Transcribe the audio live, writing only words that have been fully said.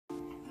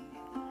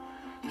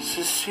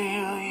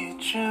Cecilia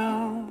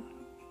June,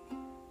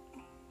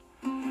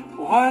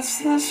 what's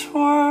this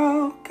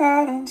world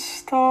got in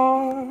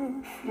store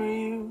for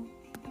you?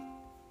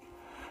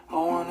 I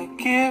wanna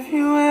give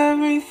you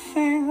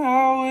everything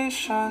I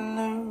wish I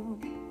knew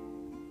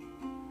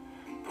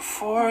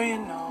before you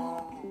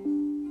know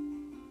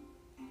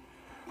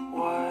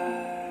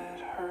what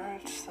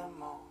hurts the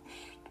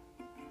most.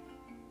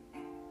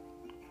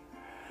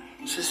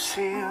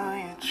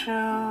 Cecilia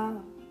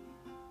June,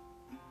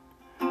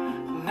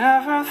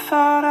 never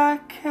thought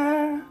I'd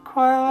care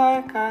quite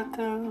like I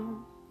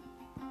do,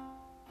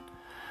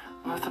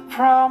 but the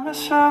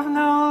promise of new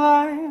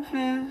life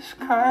is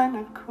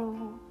kinda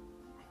cool,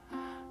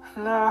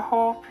 and I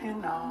hope you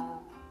know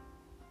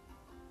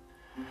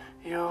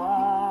you're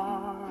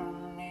a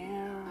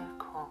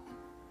miracle.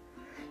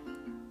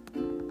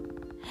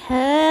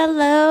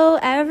 Hello,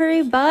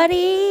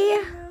 everybody.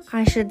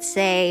 I should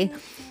say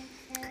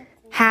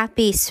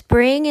happy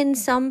spring in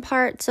some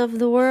parts of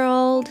the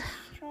world.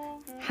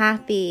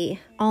 Happy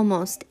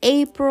almost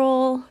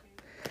April.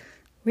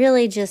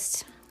 Really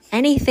just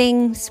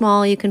anything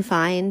small you can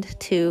find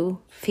to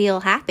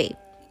feel happy.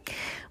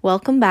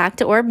 Welcome back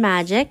to Orb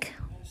Magic.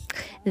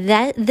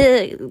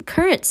 The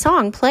current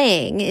song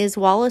playing is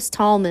Wallace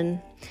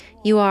Tallman,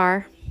 You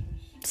Are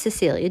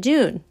Cecilia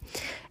June.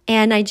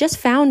 And I just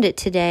found it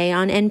today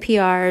on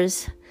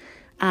NPR's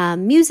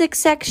music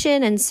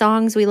section and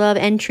songs we love,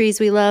 entries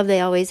we love. They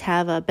always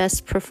have a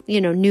best,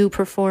 new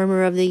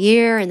performer of the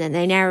year, and then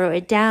they narrow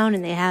it down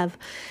and they have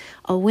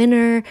a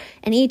winner.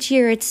 And each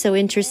year it's so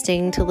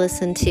interesting to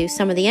listen to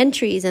some of the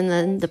entries and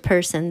then the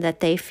person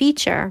that they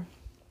feature.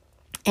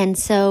 And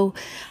so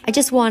I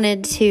just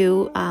wanted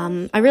to,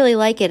 I really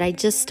like it. I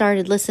just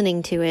started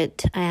listening to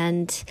it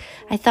and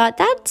I thought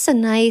that's a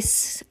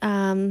nice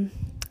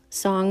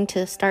song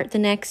to start the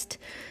next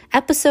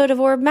episode of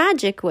Orb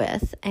Magic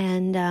with.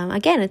 And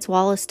again, it's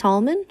Wallace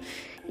Tallman,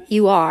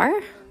 You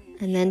Are,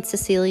 and then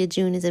Cecilia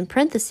June is in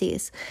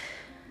parentheses.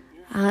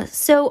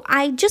 So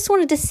I just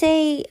wanted to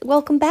say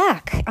welcome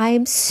back. I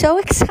am so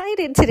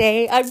excited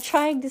today. I'm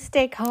trying to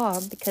stay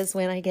calm because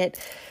when I get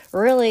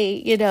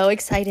really,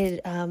 excited,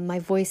 my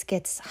voice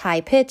gets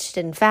high-pitched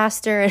and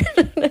faster.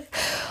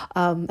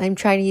 I'm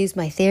trying to use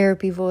my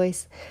therapy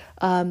voice.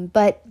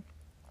 But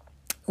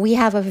we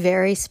have a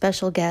very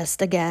special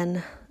guest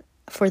again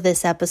for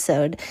this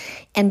episode.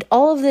 And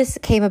all of this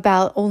came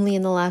about only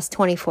in the last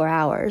 24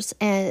 hours.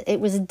 And it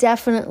was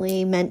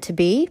definitely meant to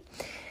be.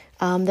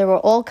 There were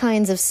all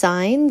kinds of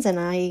signs, and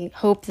I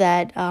hope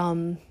that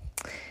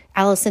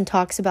Allison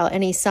talks about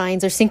any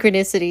signs or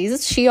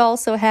synchronicities. She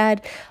also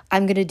had,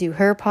 I'm going to do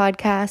her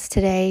podcast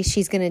today.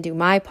 She's going to do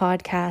my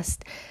podcast.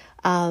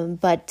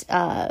 But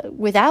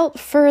without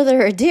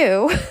further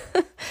ado,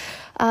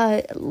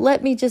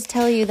 let me just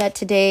tell you that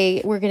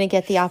today we're going to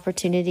get the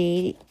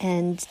opportunity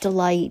and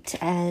delight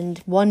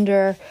and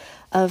wonder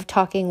of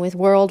talking with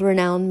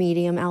world-renowned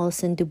medium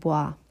Allison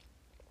DuBois.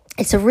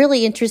 It's a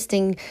really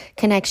interesting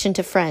connection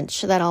to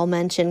French that I'll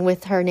mention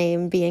with her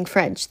name being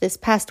French. This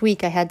past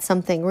week, I had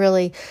something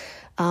really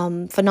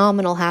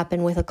phenomenal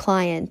happen with a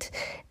client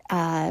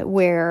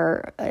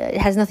where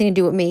it has nothing to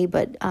do with me,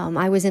 but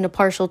I was in a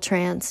partial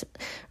trance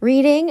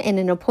reading in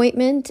an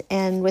appointment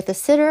and with a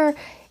sitter,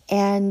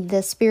 and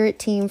the spirit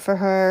team for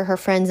her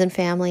friends and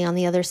family on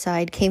the other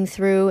side came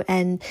through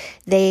and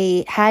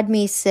they had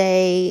me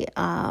say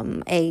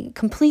a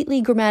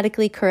completely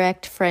grammatically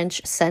correct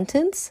French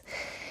sentence.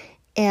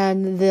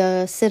 And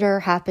the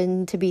sitter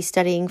happened to be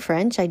studying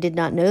French. I did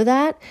not know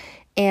that.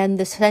 And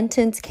the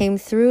sentence came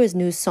through as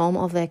Nous sommes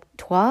avec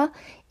toi.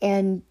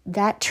 And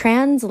that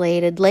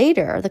translated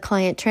later. The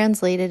client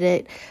translated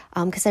it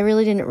because I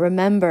really didn't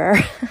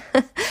remember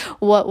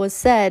what was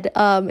said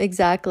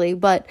exactly.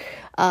 But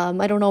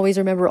I don't always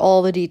remember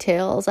all the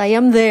details. I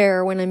am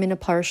there when I'm in a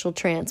partial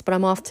trance, but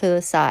I'm off to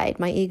the side.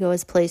 My ego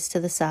is placed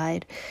to the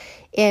side.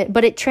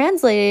 But it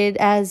translated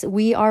as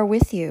we are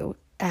with you.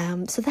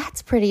 So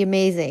that's pretty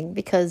amazing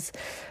because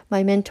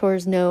my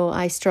mentors know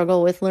I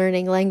struggle with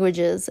learning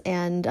languages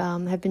and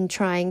have been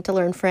trying to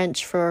learn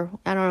French for,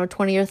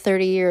 20 or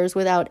 30 years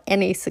without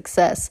any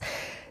success.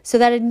 So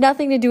that had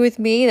nothing to do with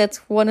me. That's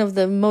one of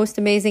the most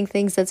amazing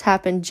things that's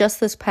happened just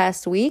this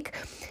past week.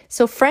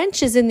 So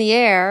French is in the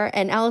air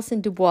and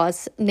Allison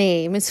DuBois'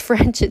 name is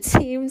French, it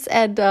seems.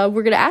 And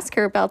we're going to ask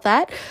her about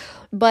that.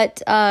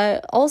 But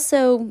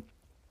also,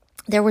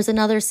 there was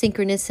another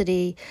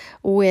synchronicity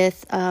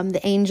with the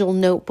angel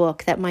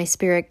notebook that my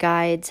spirit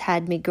guides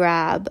had me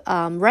grab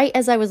right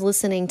as I was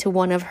listening to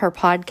one of her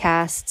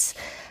podcasts,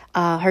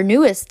 her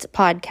newest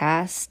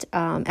podcast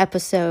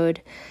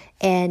episode.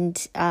 And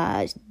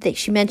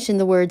she mentioned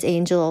the words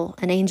angel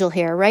and angel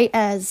hair right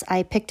as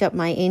I picked up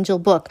my angel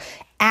book.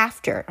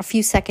 A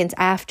few seconds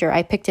after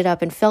I picked it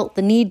up and felt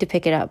the need to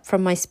pick it up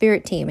from my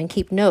spirit team and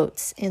keep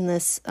notes in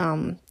this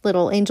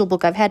little angel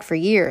book I've had for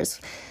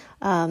years.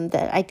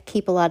 That I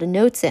keep a lot of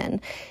notes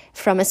in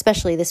from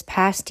especially this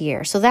past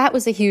year. So that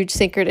was a huge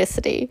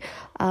synchronicity.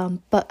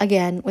 But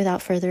again,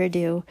 without further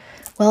ado,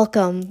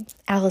 welcome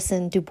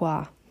Allison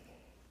DuBois.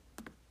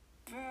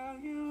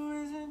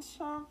 Value isn't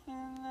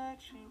something that let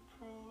you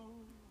prove.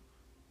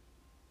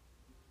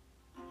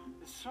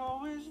 It's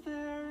always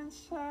there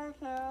inside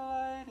that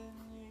light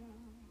in you.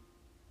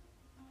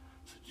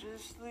 So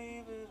just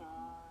leave it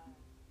on,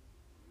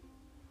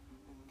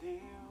 and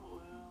it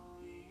will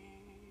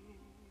leave.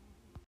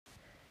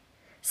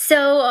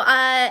 So,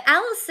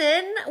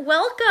 Allison,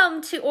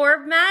 welcome to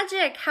Orb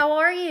Magic. How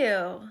are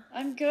you?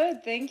 I'm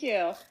good, thank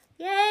you.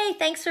 Yay,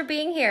 thanks for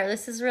being here.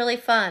 This is really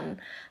fun.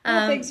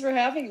 Well, thanks for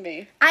having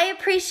me. I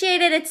appreciate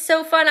it. It's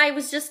so fun. I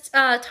was just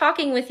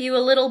talking with you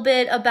a little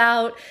bit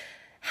about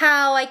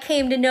how I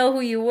came to know who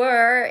you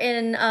were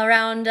in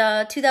around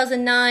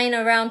 2009,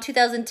 around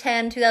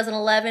 2010,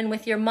 2011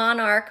 with your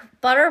Monarch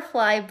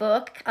Butterfly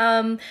book.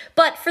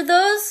 But for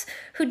those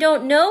who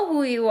don't know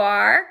who you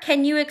are,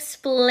 can you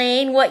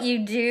explain what you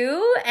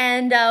do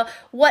and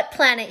what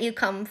planet you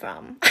come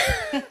from?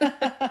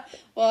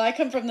 Well, I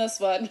come from this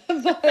one.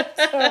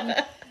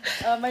 But,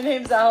 my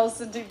name's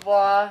Allison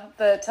DuBois.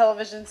 The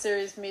television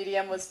series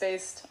Medium was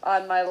based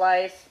on my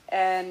life,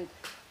 and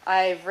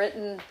I've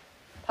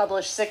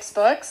published 6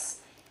 books.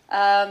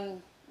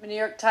 I'm a New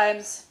York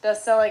Times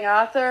bestselling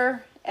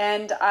author,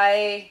 and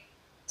I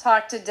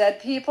talk to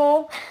dead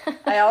people.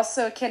 I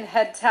also can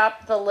head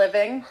tap the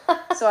living.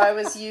 So I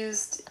was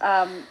used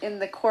in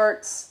the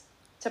courts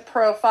to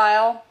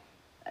profile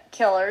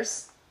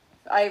killers.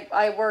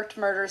 I worked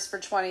murders for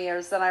 20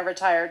 years, then I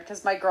retired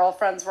because my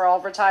girlfriends were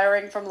all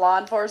retiring from law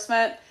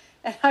enforcement.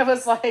 And I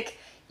was like,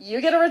 you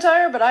get to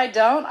retire, but I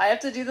don't. I have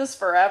to do this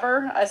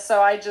forever.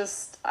 So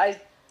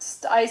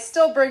I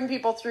still bring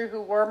people through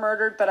who were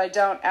murdered, but I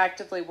don't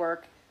actively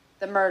work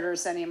the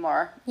murders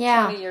anymore.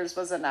 Yeah. 20 years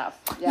was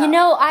enough. Yeah. You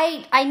know,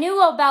 I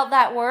knew about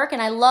that work,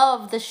 and I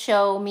love the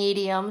show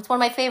Medium. It's one of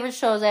my favorite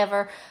shows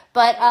ever.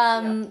 But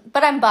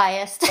I'm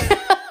biased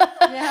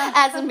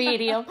as a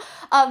medium.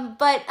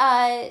 But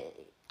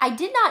I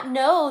did not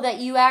know that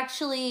you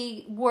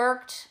actually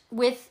worked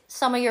with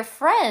some of your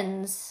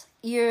friends.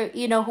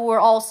 You know, who were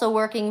also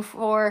working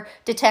for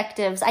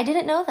detectives. I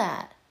didn't know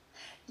that.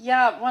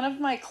 Yeah, one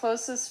of my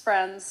closest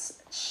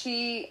friends,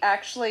 she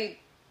actually,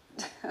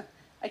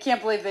 I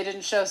can't believe they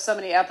didn't show so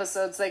many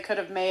episodes they could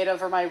have made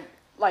over my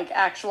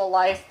actual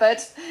life,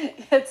 but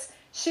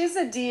she's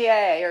a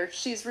DA, or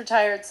she's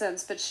retired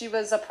since, but she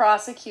was a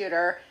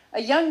prosecutor,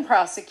 a young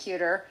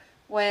prosecutor,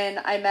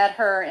 when I met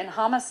her in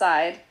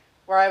homicide,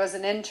 where I was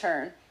an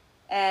intern,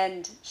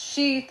 and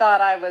she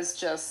thought I was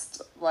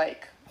just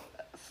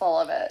full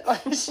of it.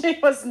 She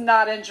was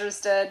not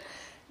interested,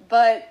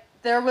 but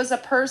there was a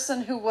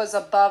person who was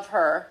above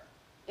her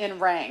in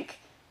rank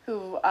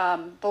who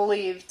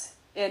believed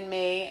in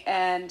me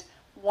and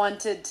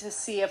wanted to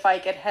see if I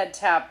could head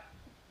tap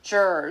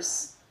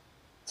jurors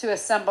to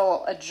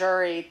assemble a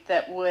jury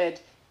that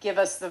would give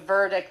us the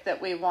verdict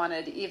that we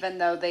wanted, even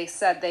though they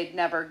said they'd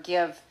never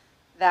give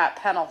that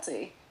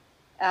penalty.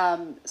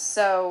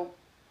 So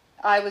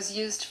I was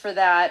used for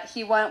that.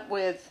 He went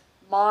with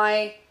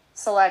my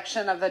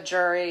selection of a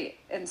jury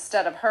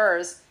instead of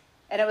hers,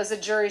 and it was a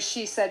jury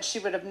she said she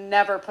would have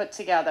never put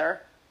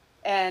together,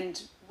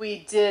 and we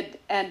did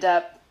end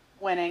up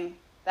winning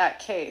that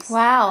case.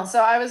 Wow. And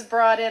so I was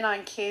brought in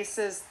on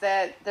cases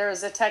that there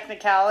was a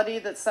technicality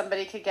that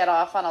somebody could get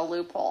off on a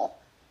loophole,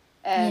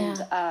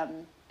 and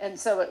and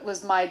so it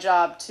was my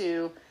job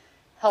to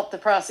help the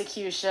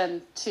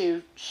prosecution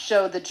to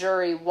show the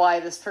jury why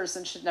this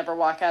person should never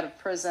walk out of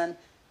prison,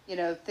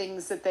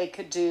 things that they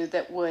could do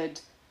that would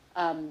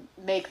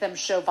make them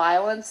show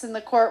violence in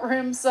the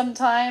courtroom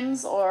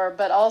sometimes,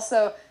 but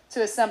also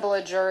to assemble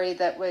a jury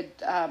that would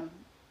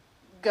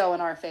go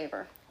in our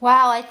favor.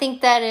 Wow, I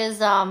think that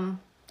is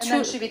and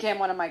then she became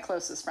one of my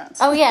closest friends.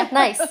 Oh yeah,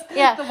 nice.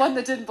 Yeah. The one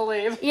that didn't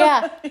believe.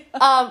 Yeah.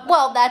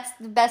 Well, that's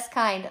the best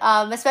kind,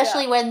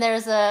 especially when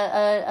there's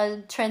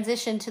a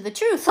transition to the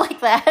truth like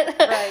that.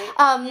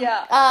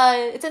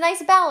 Right. It's a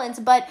nice balance,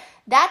 but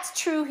that's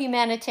true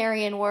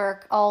humanitarian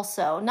work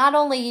also. Not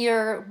only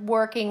you're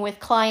working with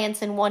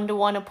clients in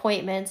one-to-one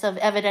appointments of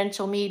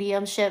evidential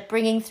mediumship,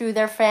 bringing through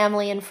their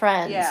family and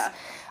friends,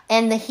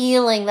 and the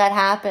healing that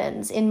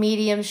happens in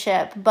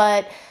mediumship,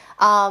 but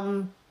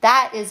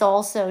that is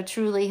also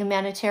truly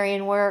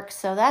humanitarian work.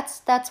 So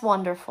that's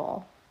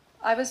wonderful.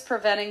 I was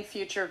preventing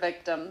future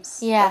victims.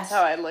 Yes. That's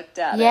how I looked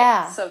at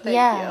it. So thank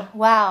you.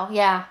 Wow.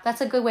 Yeah. That's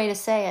a good way to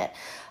say it.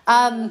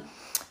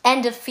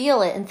 And to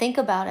feel it and think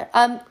about it.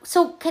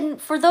 So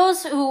for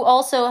those who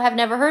also have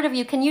never heard of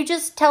you, can you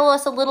just tell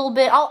us a little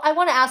bit? I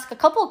want to ask a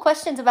couple of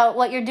questions about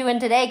what you're doing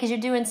today, because you're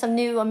doing some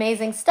new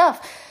amazing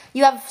stuff.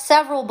 You have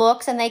several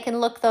books and they can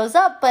look those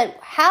up, but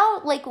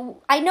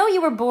I know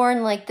you were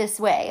born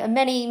this way.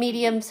 Many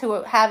mediums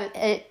who have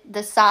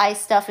the psi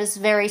stuff is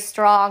very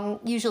strong,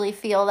 usually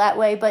feel that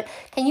way, but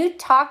can you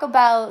talk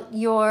about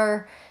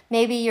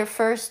maybe your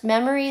first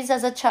memories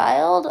as a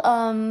child,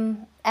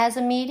 as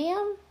a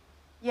medium?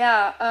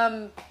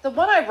 Yeah, the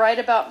one I write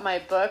about in my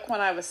book,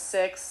 when I was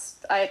 6,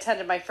 I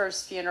attended my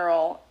first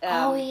funeral.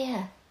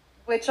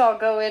 Which I'll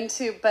go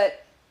into,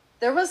 but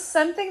there was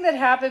something that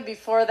happened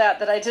before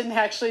that I didn't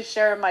actually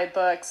share in my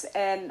books,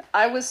 and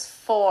I was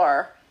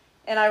 4,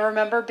 and I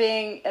remember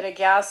being at a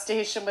gas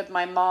station with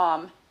my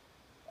mom,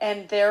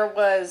 and there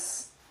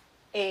was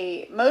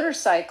a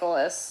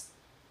motorcyclist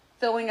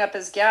filling up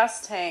his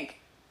gas tank,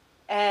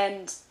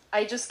 and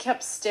I just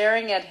kept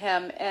staring at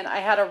him, and I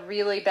had a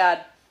really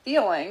bad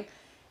feeling.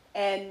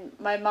 And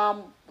my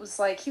mom was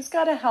like, he's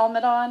got a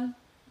helmet on,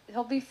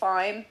 he'll be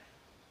fine.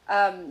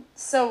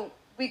 So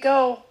we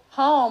go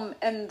home,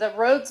 and the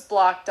road's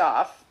blocked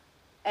off,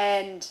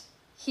 and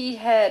he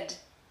had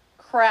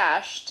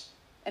crashed,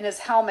 and his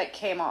helmet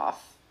came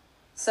off.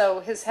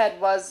 So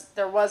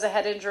there was a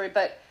head injury,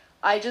 but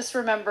I just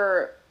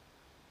remember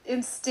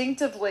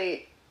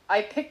instinctively,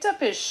 I picked up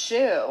his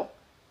shoe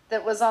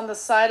that was on the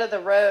side of the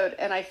road,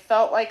 and I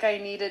felt like I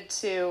needed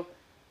to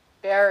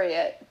bury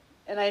it.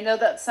 And I know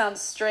that sounds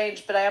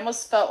strange, but I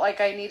almost felt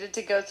like I needed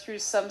to go through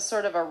some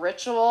sort of a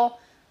ritual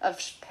of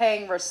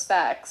paying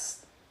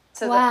respects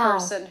to the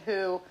person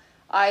who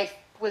I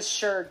was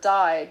sure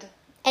died.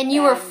 And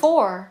you were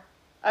 4.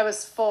 I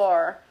was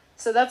 4.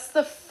 So that's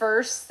the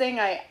first thing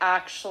I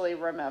actually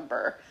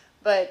remember.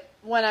 But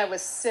when I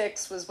was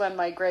 6 was when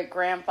my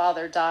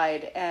great-grandfather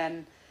died,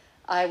 and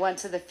I went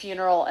to the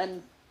funeral.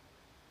 And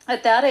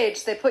at that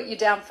age, they put you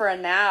down for a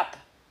nap,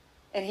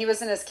 and he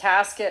was in his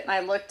casket, and I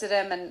looked at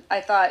him, and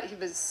I thought he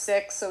was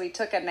sick, so he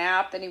took a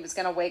nap, and he was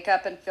going to wake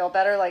up and feel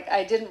better. Like,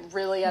 I didn't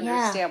really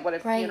understand what a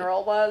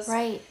funeral was.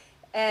 Right.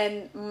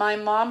 And my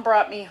mom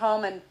brought me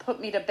home and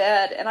put me to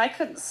bed, and I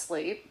couldn't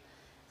sleep.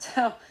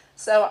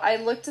 So I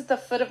looked at the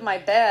foot of my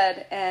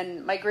bed,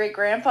 and my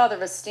great-grandfather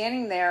was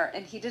standing there,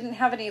 and he didn't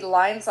have any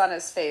lines on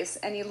his face,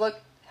 and he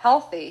looked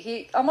healthy.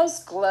 He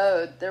almost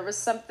glowed. There was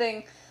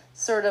something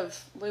sort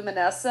of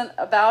luminescent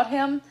about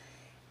him,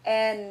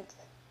 and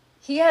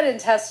he had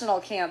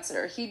intestinal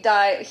cancer. He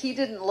died. He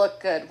didn't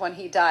look good when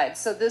he died,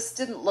 so this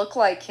didn't look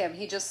like him.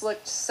 He just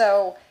looked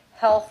so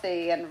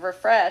healthy and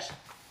refreshed.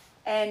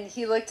 And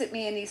he looked at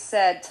me and he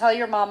said, "Tell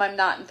your mom I'm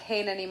not in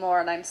pain anymore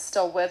and I'm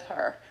still with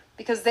her."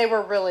 Because they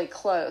were really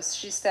close.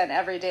 She spent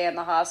every day in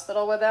the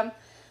hospital with him.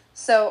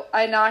 So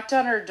I knocked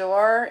on her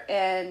door,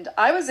 and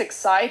I was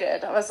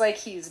excited. I was like,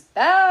 he's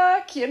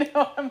back,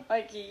 I'm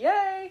like,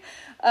 yay.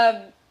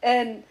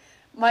 And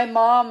my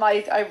mom,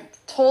 I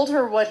told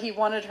her what he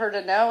wanted her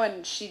to know,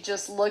 and she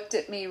just looked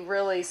at me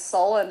really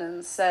sullen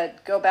and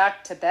said, "Go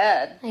back to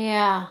bed."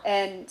 Yeah.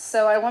 And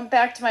so I went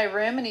back to my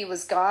room, and he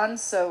was gone.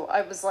 So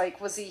I was like,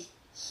 was he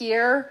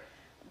here?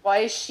 Why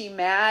is she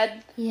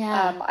mad?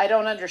 Yeah. I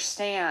don't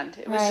understand.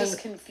 It was just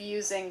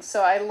confusing.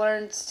 So I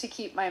learned to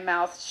keep my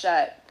mouth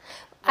shut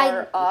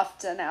more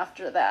often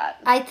after that.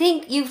 I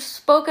think you've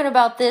spoken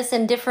about this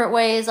in different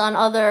ways on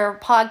other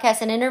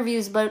podcasts and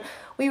interviews, but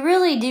we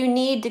really do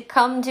need to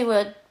come to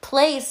a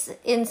place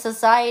in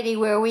society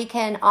where we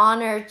can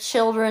honor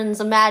children's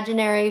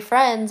imaginary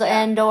friends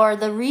and or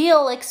the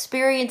real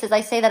experiences.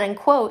 I say that in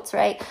quotes,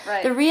 right?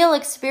 The real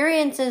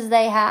experiences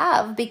they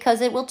have,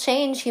 because it will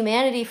change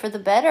humanity for the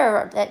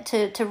better,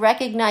 to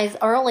recognize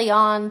early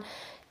on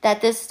that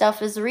this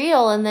stuff is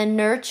real and then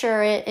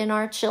nurture it in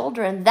our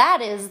children. That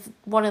is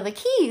one of the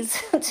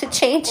keys to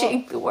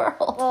changing the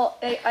world. Well,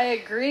 I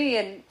agree,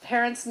 and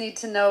parents need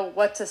to know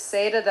what to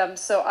say to them,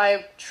 so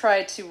I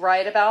try to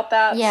write about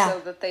that so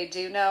that they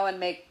do know and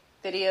make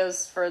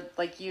videos for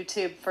like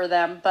YouTube for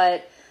them.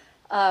 But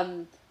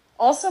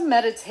also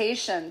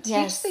meditation.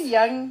 Teach the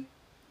young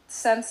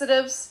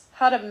sensitives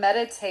how to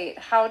meditate,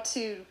 how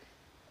to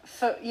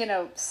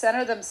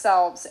center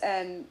themselves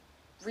and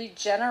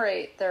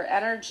regenerate their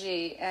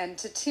energy and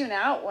to tune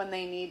out when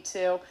they need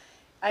to.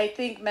 I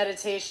think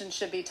meditation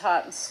should be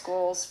taught in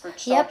schools for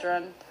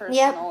children,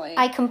 personally.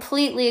 I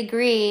completely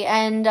agree.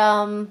 And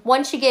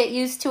once you get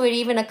used to it,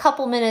 even a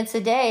couple minutes a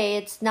day,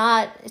 it's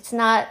not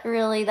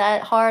really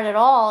that hard at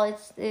all.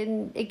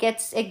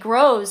 It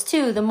grows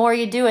too. The more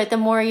you do it, the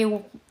more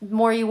you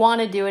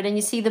want to do it, and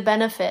you see the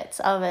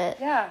benefits of it.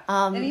 Yeah.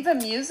 And even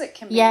music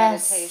can be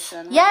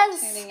meditation.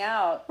 Tuning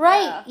out.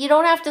 Right. Yeah. You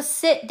don't have to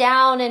sit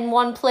down in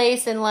one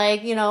place and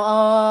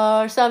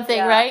or something,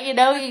 right? You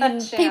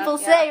can, people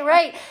say,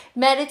 right,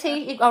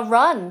 meditate,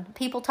 run.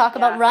 People talk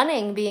about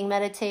running being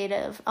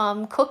meditative,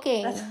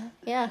 cooking.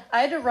 I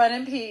had to run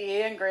in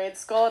PE in grade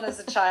school and as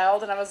a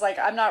child, and I was like,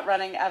 I'm not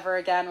running ever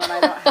again when I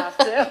don't have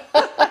to.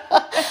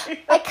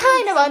 I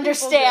kind of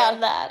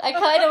understand that.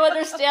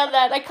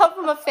 I come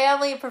from a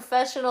family of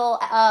professional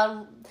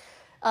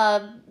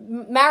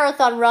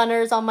marathon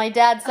runners on my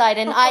dad's side,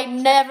 and I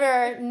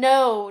never,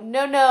 no.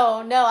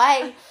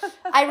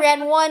 I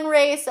ran one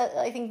race,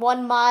 I think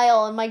 1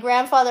 mile, and my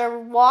grandfather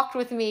walked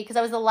with me because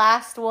I was the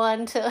last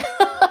one to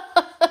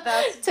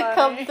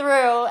come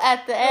through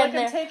at the end.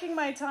 I'm taking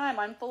my time.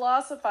 I'm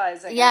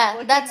philosophizing.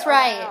 Yeah, that's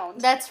right.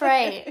 Around. That's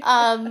right.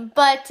 I'm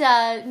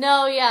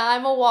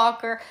a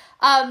walker.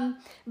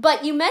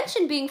 But you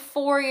mentioned being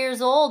 4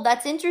 years old.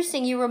 That's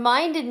interesting. You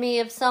reminded me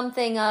of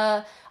something.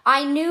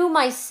 I knew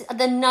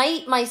the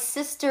night my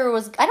sister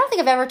was, I don't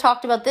think I've ever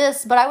talked about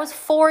this, but I was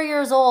 4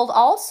 years old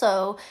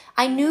also.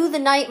 I knew the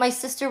night my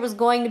sister was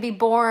going to be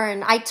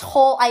born. I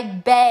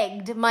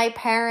begged my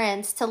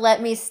parents to let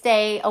me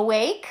stay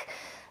awake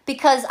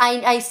because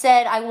I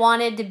said I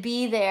wanted to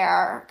be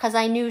there because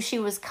I knew she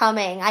was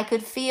coming. I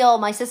could feel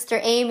my sister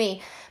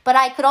Amy. But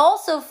I could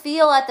also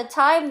feel at the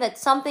time that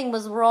something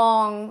was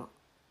wrong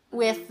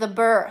with the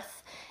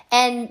birth.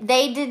 And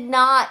they did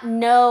not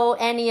know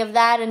any of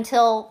that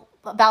until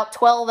about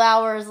 12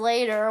 hours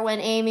later when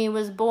Amy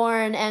was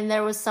born and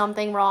there was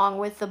something wrong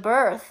with the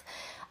birth.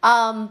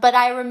 But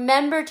I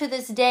remember to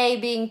this day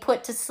being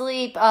put to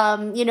sleep,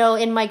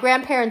 in my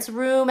grandparents'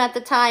 room at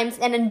the time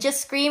and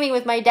just screaming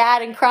with my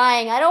dad and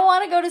crying, I don't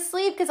want to go to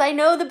sleep because I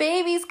know the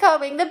baby's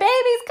coming. The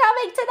baby's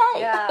coming tonight.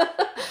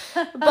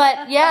 Yeah.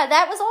 But yeah,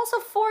 that was also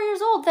 4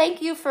 years old.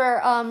 Thank you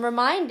for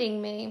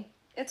reminding me.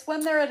 It's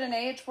when they're at an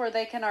age where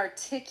they can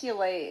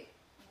articulate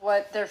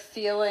what they're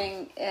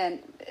feeling and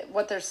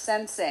what they're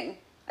sensing.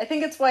 I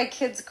think it's why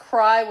kids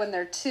cry when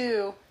they're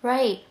 2.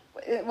 Right.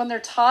 When they're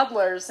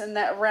toddlers and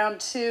that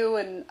around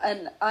 2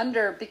 and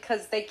under,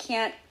 because they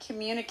can't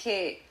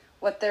communicate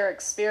what they're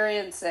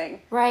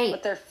experiencing, right,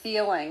 what they're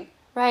feeling,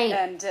 right,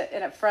 and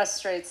it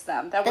frustrates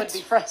them. Would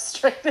be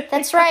frustrating.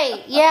 That's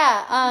right.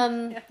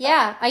 Yeah.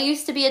 Yeah. I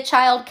used to be a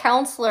child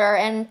counselor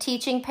and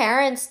teaching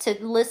parents to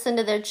listen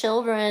to their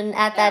children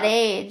at that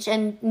age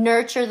and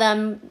nurture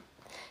them.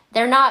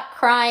 They're not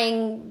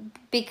crying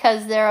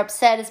because they're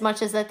upset as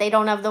much as that they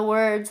don't have the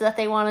words that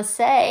they want to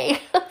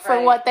say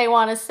for what they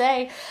want to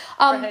say.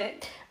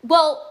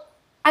 Well,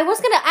 I'm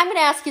going to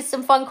ask you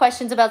some fun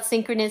questions about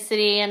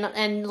synchronicity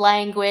and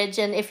language,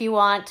 and if you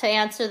want to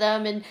answer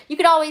them, and you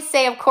could always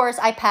say, of course,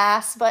 I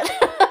pass, but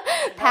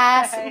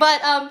pass. Okay.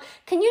 But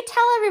can you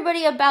tell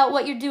everybody about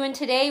what you're doing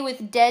today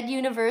with Dead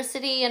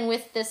University and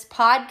with this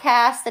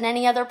podcast and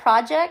any other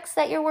projects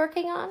that you're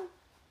working on?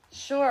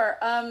 Sure.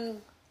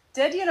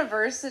 Dead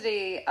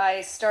University,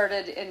 I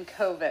started in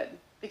COVID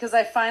because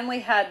I finally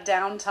had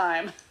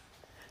downtime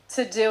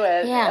to do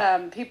it.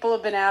 Yeah. People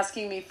have been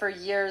asking me for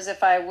years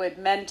if I would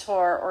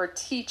mentor or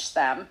teach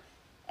them.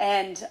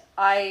 And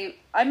I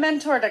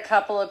mentored a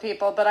couple of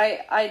people, but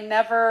I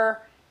never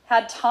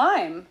had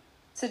time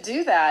to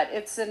do that.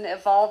 It's an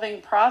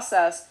evolving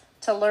process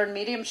to learn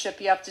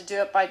mediumship. You have to do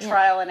it by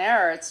trial and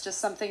error. It's just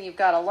something you've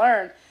got to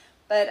learn.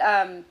 But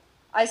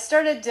I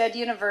started Dead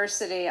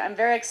University. I'm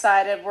very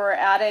excited. We're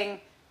adding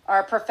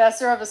our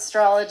professor of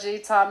astrology,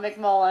 Tom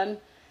McMullen,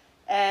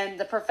 and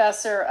the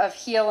professor of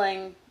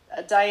healing,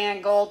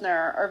 Diane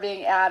Goldner, are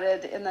being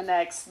added in the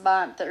next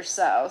month or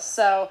so.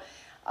 So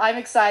I'm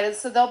excited.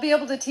 So they'll be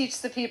able to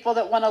teach the people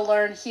that want to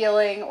learn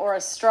healing or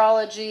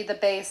astrology, the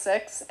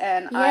basics.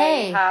 And Yay.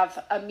 I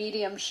have a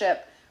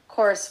mediumship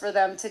course for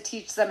them to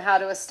teach them how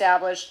to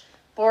establish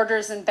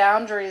borders and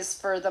boundaries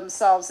for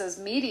themselves as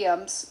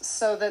mediums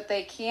so that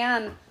they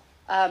can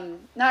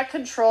not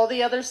control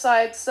the other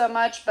side so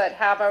much, but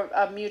have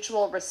a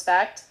mutual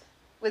respect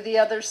with the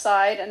other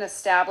side and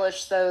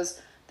establish those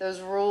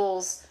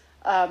rules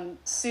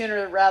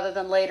sooner rather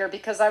than later.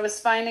 Because I was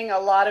finding a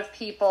lot of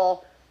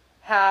people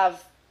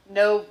have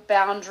no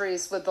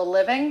boundaries with the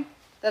living,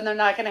 then they're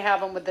not going to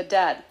have them with the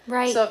dead.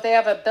 Right. So if they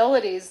have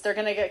abilities, they're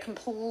going to get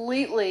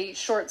completely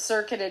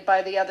short-circuited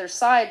by the other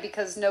side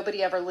because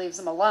nobody ever leaves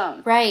them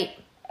alone. Right.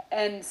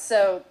 And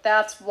so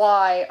that's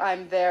why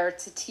I'm there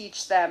to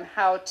teach them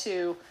how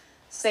to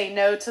say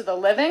no to the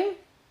living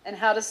and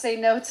how to say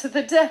no to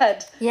the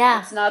dead.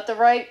 Yeah. It's not the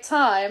right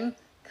time.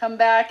 Come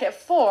back at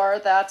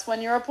 4. That's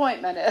when your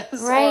appointment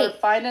is. Right. Or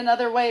find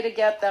another way to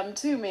get them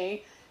to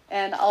me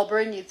and I'll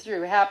bring you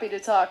through. Happy to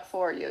talk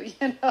for you,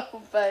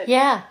 But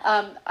yeah.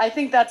 I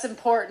think that's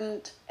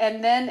important.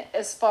 And then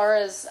as far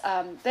as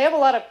they have a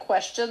lot of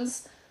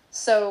questions,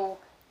 so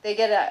they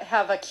get to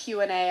have a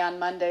Q&A on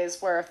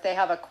Mondays where if they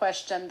have a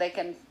question, they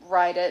can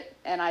write it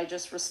and I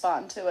just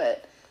respond to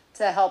it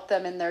to help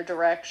them in their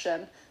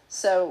direction.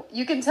 So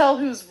you can tell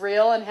who's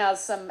real and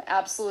has some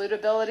absolute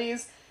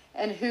abilities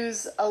and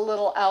who's a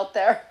little out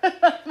there.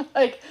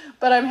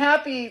 But I'm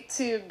happy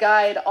to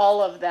guide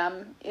all of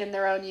them in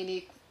their own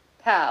unique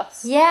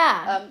paths.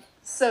 Yeah.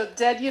 So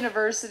Dead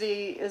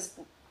University is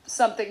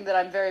something that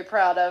I'm very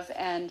proud of,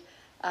 and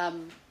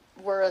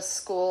we're a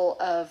school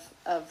of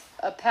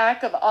a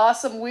pack of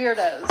awesome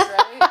weirdos,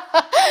 right?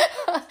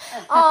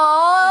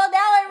 Oh, now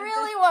I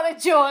really want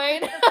to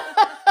join.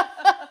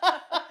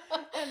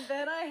 And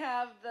then I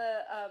have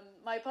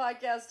my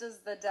podcast is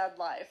The Dead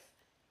Life,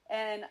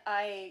 and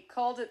I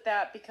called it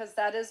that because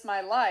that is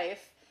my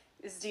life,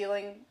 is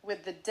dealing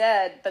with the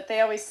dead, but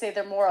they always say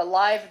they're more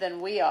alive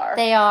than we are.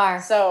 They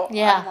are. So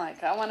yeah. I'm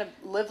like, I want to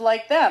live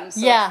like them.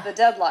 So yeah. It's the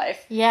dead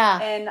life. Yeah.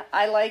 And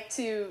I like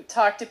to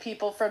talk to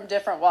people from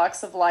different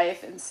walks of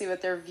life and see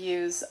what their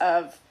views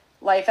of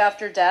life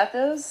after death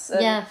is.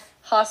 And yeah.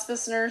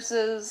 Hospice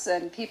nurses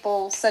and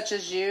people such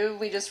as you,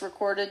 we just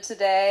recorded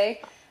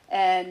today,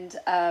 and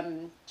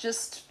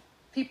just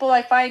people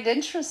I find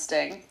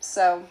interesting.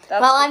 So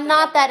that's well, I'm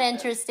not that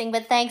interesting,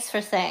 but thanks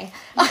for saying.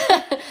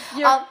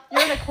 You're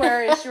an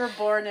Aquarius. You were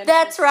born in.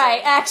 That's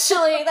right.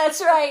 Actually,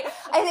 that's right.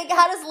 I think,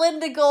 how does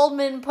Linda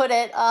Goldman put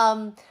it?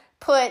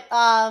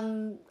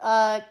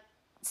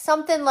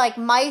 Something like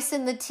mice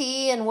in the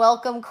tea and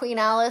welcome Queen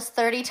Alice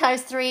 30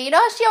 times 3. You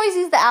know, she always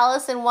used the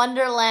Alice in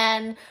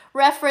Wonderland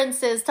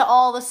references to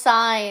all the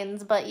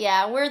signs. But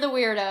yeah, we're the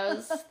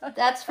weirdos.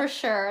 That's for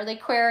sure. The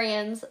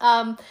Aquarians.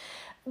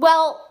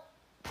 Well,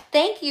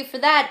 Thank you for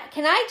that.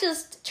 Can I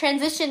just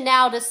transition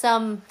now to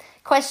some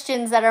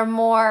questions that are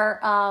more,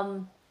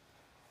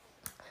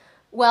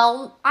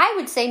 well, I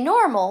would say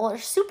normal or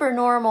super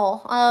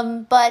normal.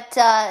 But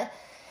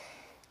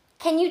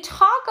can you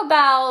talk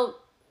about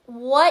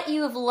what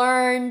you've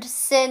learned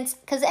since,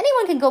 because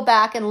anyone can go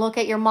back and look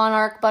at your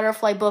Monarch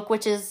Butterfly book,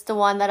 which is the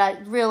one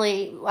that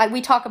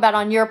we talk about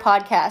on your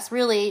podcast,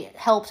 really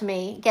helped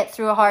me get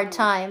through a hard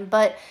time.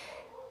 But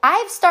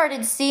I've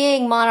started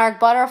seeing monarch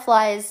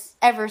butterflies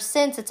ever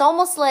since. It's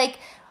almost like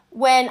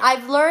when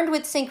I've learned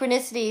with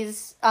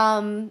synchronicities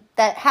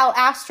that how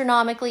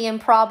astronomically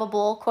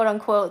improbable, quote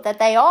unquote, that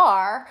they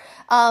are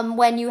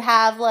when you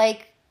have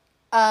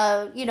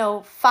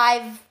 5,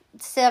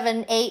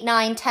 7, 8,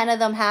 9, 10 of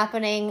them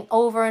happening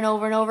over and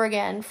over and over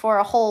again for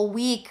a whole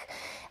week,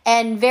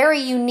 and very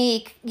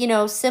unique,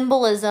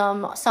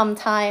 symbolism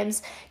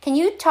sometimes. Can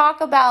you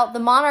talk about the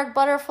monarch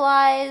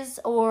butterflies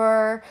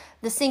or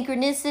the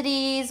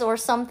synchronicities or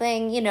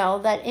something,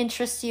 that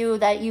interests you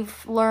that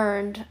you've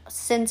learned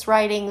since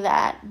writing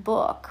that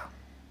book?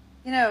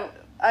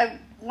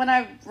 When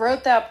I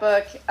wrote that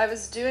book, I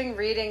was doing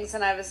readings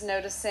and I was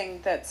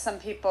noticing that some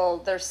people,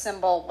 their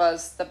symbol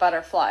was the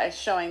butterfly,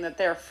 showing that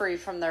they're free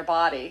from their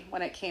body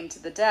when it came to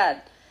the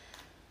dead.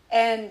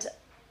 And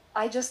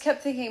I just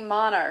kept thinking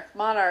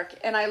monarch,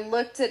 and I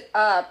looked it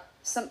up.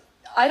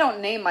 I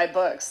don't name my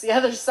books. The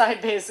other side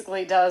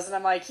basically does, and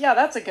I'm like, yeah,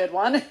 that's a good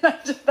one.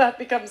 That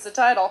becomes the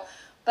title.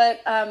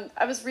 But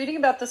I was reading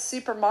about the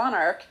super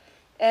monarch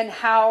and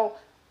how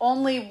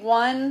only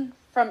one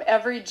from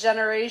every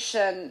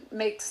generation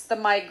makes the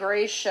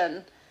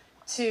migration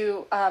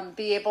to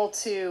be able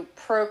to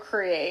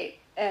procreate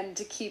and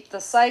to keep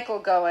the cycle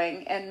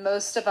going, and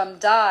most of them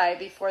die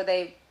before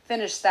they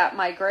finish that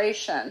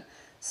migration.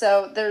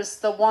 So there's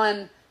the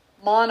one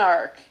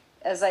monarch,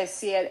 as I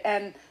see it,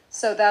 and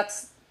so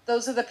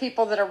those are the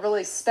people that are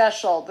really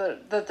special,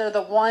 that they're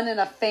the one in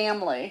a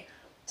family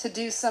to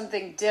do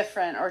something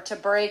different or to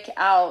break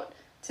out,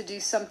 to do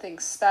something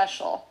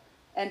special,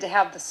 and to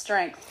have the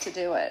strength to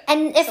do it.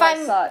 And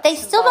they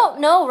still don't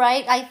know,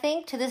 right? I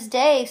think to this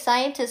day,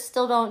 scientists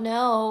still don't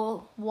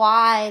know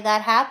why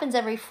that happens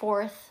every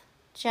fourth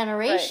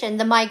generation, right.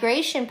 The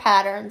migration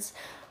patterns,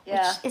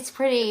 which it's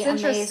pretty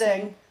amazing.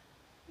 Interesting.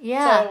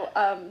 Yeah.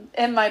 So,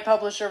 and my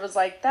publisher was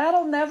like,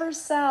 that'll never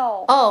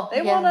sell. Oh,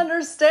 they won't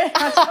understand.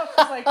 I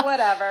was like,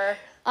 whatever.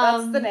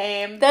 That's the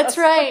name. That's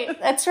right.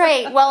 That's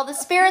right. Well, the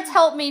spirits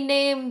helped me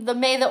name the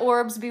May the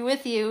Orbs Be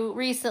With You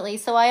recently,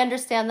 so I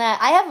understand that.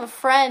 I have a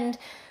friend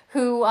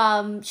who,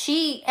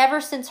 she,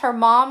 ever since her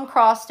mom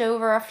crossed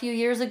over a few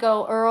years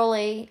ago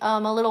early,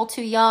 a little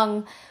too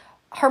young,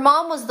 her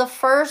mom was the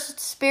first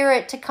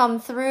spirit to come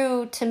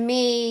through to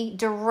me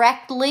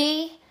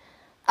directly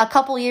a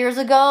couple years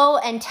ago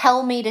and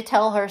tell me to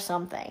tell her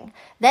something.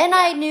 Then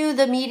I knew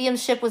the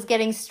mediumship was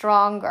getting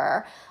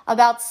stronger.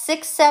 About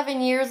 6, 7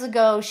 years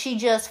ago, she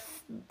just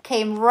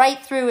came right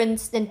through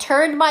and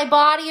turned my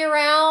body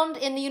around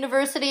in the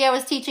university I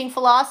was teaching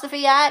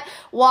philosophy at,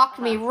 walked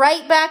me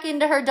right back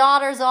into her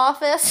daughter's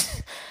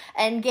office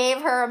and gave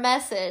her a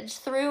message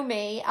through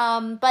me.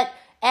 But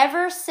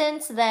ever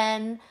since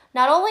then,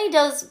 not only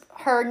does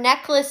her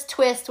necklace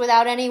twist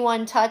without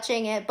anyone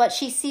touching it, but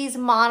she sees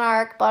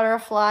monarch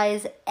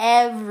butterflies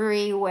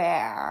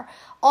everywhere,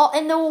 all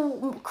in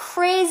the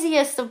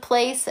craziest of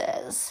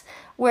places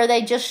where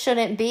they just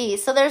shouldn't be.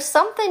 So there's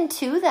something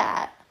to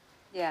that.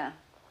 Yeah.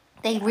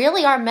 They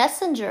really are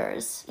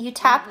messengers. You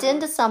tapped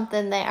into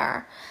something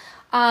there.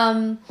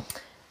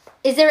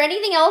 Is there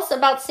anything else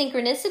about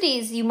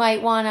synchronicities you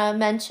might want to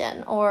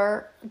mention?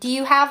 Or do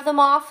you have them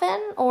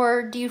often?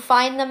 Or do you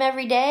find them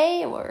every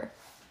day? Or...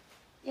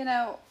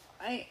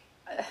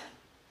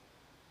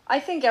 I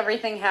think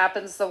everything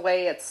happens the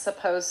way it's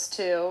supposed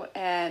to,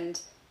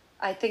 and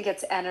I think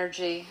it's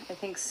energy. I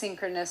think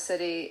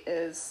synchronicity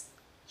is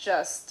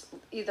just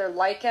either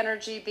like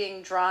energy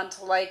being drawn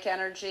to like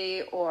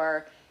energy,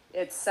 or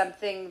it's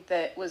something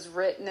that was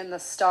written in the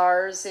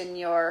stars in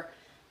your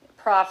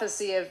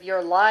prophecy of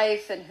your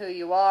life and who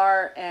you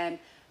are. And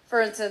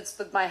for instance,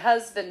 with my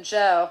husband,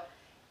 Joe,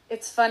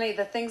 it's funny,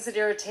 the things that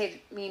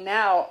irritate me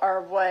now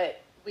are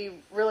what we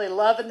really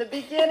love in the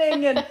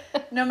beginning. And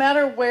no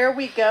matter where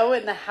we go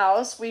in the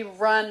house, we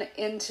run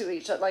into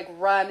each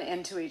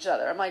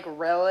other. I'm like,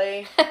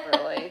 really?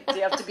 Really? Do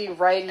you have to be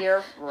right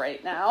here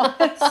right now?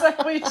 So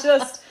we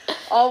just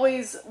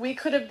we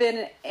could have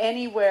been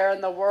anywhere in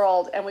the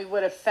world and we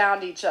would have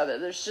found each other.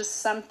 There's just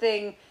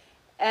something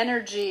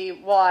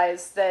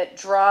energy-wise that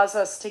draws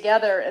us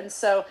together. And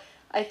so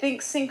I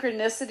think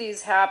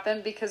synchronicities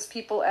happen because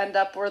people end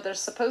up where they're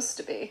supposed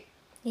to be.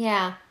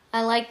 Yeah,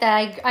 I like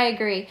that. I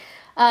agree.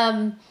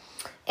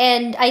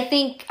 And I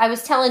think I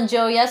was telling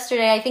Joe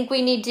yesterday, I think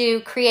we need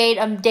to create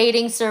a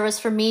dating service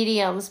for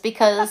mediums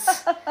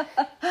because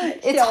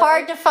it's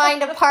hard to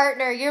find a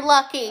partner. You're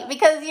lucky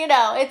because,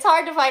 it's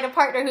hard to find a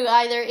partner who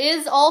either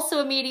is also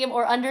a medium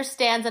or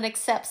understands and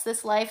accepts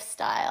this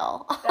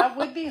lifestyle. That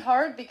would be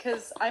hard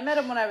because I met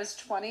him when I was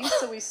 20,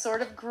 so we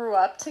sort of grew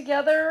up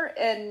together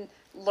and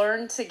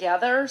learned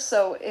together,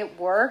 so it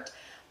worked.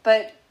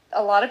 But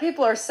a lot of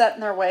people are set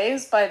in their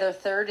ways by their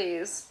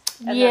 30s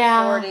and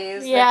Yeah. their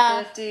 40s, Yeah.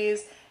 their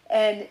 50s.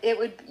 And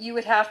you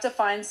would have to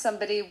find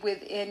somebody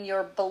within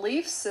your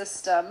belief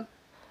system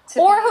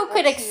or who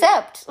could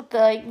accept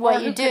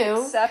what you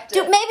do.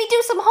 Maybe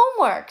do some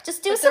homework.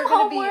 Just do some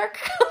homework.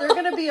 They're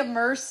going to be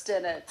immersed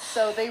in it,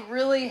 so they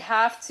really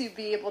have to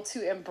be able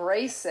to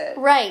embrace it.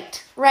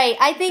 Right.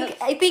 I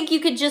think you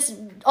could just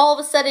all of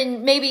a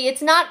sudden, maybe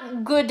it's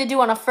not good to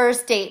do on a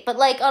first date, but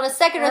like on a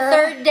second or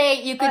third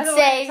date, you could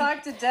say,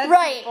 talk to dead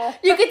people.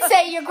 You could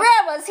say your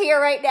grandma's here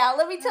right now.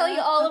 Let me tell you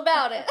all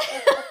about it.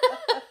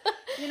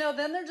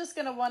 Then they're just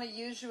going to want to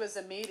use you as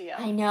a medium.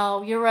 I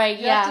know, you're right.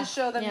 You have to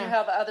show them you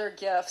have other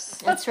gifts.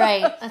 That's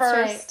right.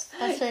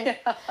 That's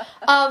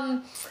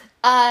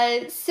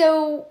right.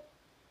 So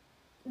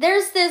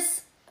there's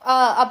this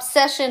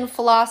obsession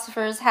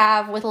philosophers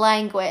have with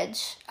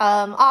language.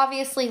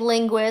 Obviously,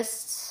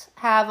 linguists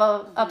have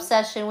an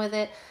obsession with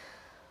it.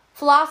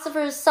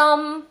 Philosophers,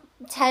 some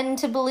tend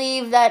to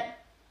believe that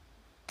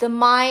the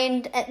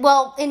mind,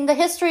 well, in the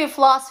history of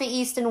philosophy,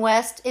 East and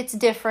West, it's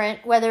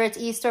different, whether it's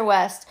East or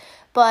West.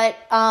 But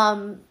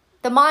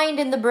the mind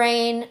and the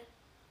brain,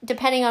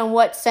 depending on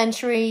what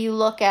century you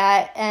look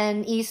at,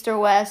 and East or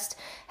West,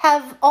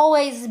 have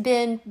always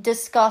been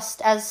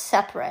discussed as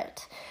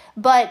separate.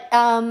 But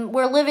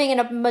we're living in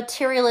a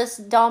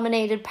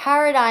materialist-dominated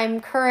paradigm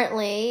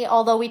currently,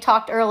 although we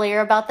talked earlier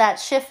about that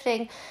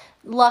shifting,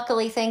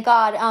 luckily, thank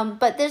God.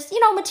 But there's,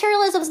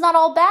 materialism's not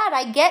all bad.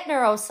 I get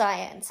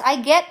neuroscience. I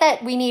get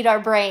that we need our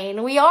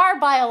brain. We are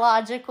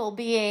biological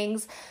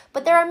beings.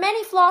 But there are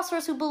many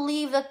philosophers who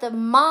believe that the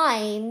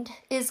mind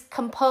is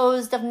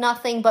composed of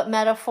nothing but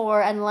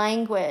metaphor and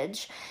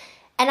language.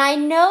 And I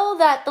know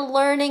that the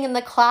learning in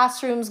the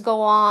classrooms go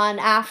on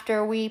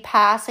after we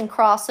pass and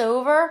cross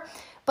over.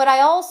 But I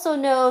also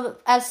know,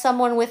 as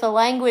someone with a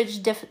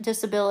language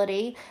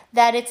disability,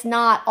 that it's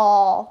not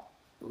all.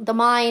 The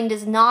mind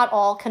is not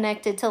all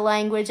connected to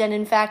language, and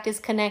in fact is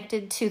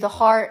connected to the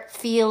heart,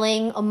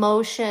 feeling,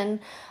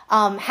 emotion,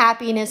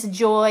 happiness,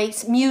 joy,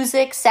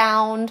 music,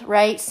 sound,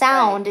 right?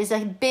 Sound is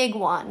a big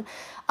one.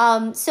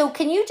 So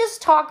can you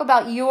just talk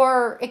about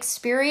your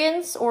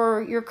experience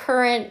or your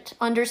current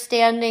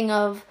understanding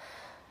of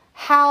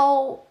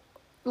how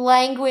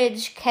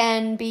language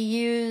can be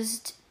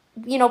used?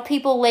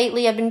 People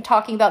lately have been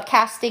talking about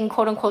casting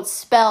quote unquote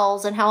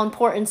spells and how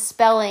important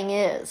spelling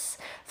is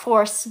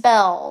for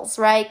spells,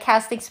 right?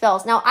 Casting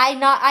spells. Now, I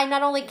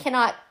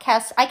cannot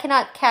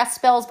cast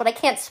spells, but I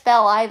can't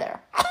spell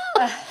either.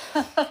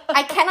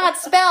 I cannot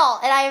spell,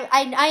 and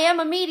I am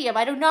a medium.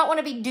 I do not want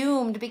to be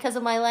doomed because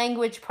of my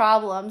language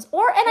problems,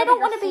 I don't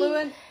want to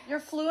be. You're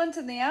fluent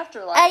in the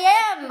afterlife. I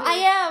am.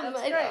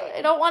 That's great.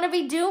 I don't want to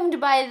be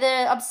doomed by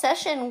the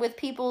obsession with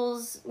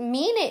people's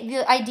meaning,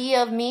 the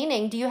idea of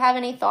meaning. Do you have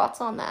any thoughts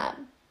on that?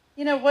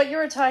 What you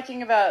were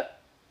talking about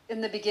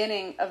in the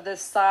beginning of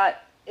this thought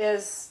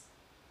is,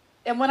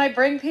 and when I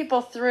bring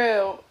people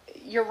through,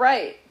 you're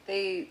right.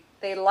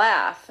 They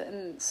laugh,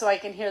 and so I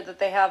can hear that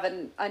they have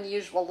an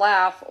unusual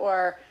laugh,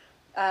 or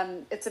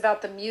it's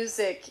about the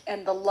music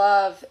and the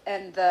love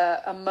and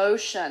the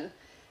emotion.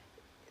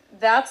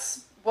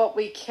 That's what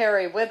we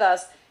carry with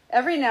us.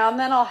 Every now and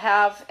then I'll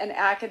have an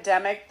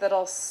academic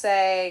that'll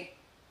say,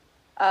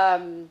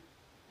 how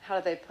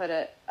do they put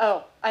it?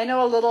 Oh, I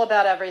know a little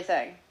about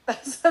everything.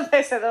 That's what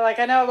they say. They're like,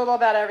 I know a little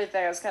about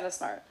everything. I was kind of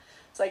smart.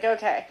 It's like,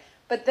 okay.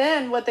 But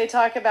then what they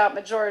talk about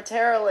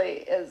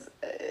majoritarily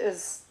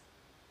is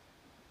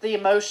the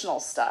emotional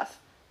stuff.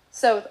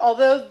 So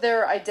although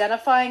they're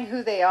identifying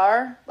who they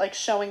are, like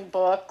showing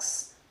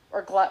books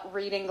or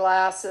reading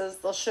glasses,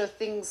 they'll show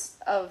things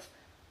of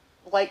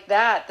like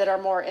that are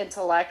more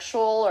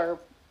intellectual or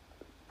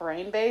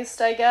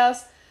brain-based, I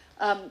guess.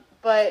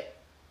 But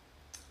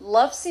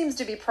love seems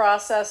to be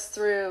processed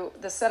through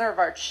the center of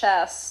our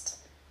chest.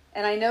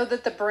 And I know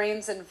that the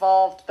brain's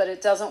involved, but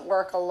it doesn't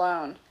work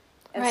alone.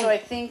 And so I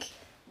think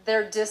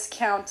they're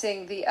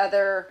discounting the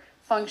other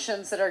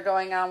functions that are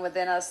going on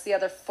within us, the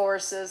other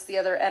forces, the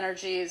other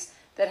energies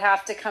that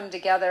have to come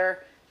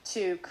together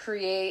to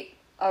create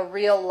a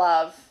real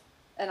love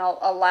and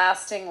a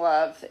lasting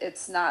love.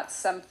 It's not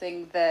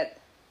something that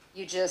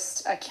you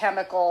just, a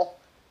chemical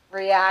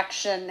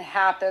reaction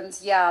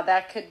happens. Yeah,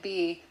 that could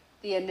be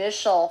the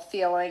initial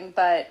feeling,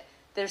 but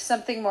there's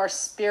something more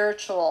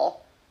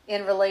spiritual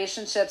in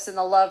relationships and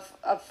the love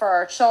for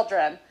our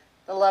children,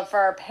 the love for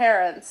our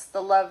parents,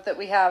 the love that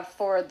we have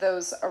for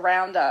those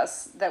around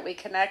us that we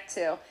connect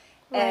to.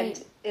 Right.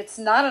 And it's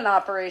not an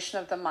operation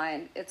of the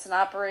mind. It's an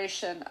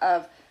operation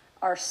of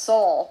our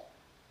soul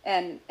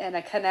and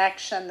a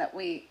connection that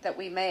we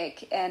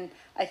make. And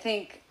I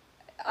think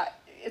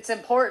it's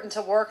important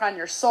to work on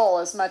your soul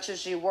as much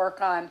as you work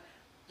on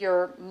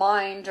your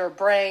mind or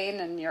brain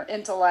and your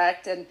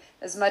intellect, and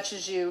as much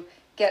as you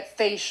get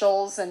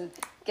facials and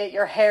get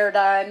your hair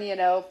done,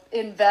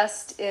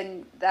 invest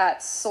in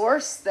that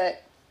source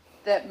that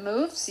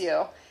moves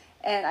you.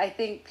 And I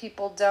think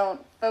people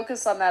don't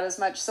focus on that as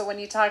much. So when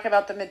you talk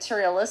about the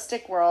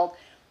materialistic world,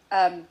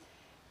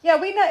 Yeah,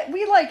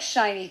 we like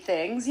shiny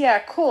things. Yeah,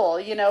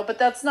 cool, but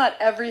that's not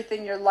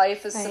everything your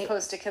life is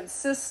supposed to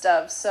consist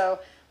of. So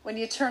when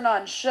you turn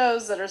on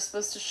shows that are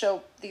supposed to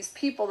show these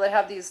people that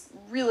have these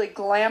really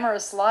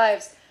glamorous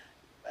lives,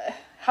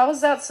 how is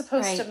that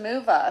supposed to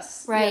move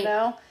us? Right.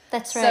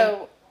 That's right.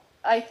 So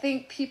I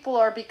think people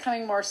are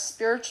becoming more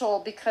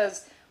spiritual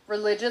because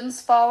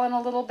religion's fallen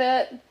a little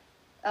bit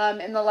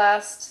in the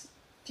last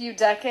few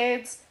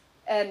decades,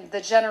 and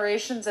the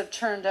generations have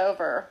turned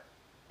over.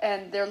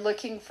 And they're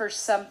looking for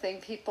something.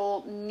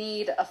 People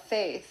need a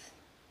faith,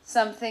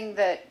 something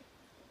that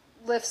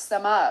lifts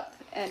them up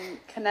and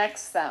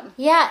connects them.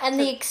 Yeah, and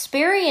the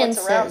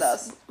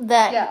experiences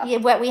that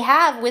what we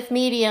have with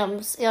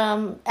mediums,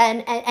 and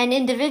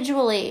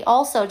individually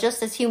also,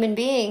 just as human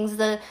beings,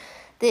 the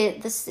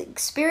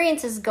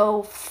experiences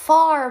go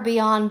far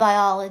beyond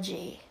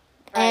biology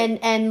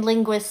and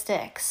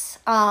linguistics.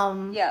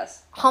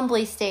 Yes,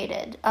 humbly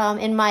stated,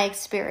 in my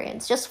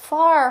experience, just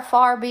far,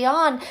 far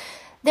beyond.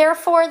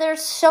 Therefore,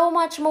 there's so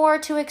much more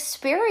to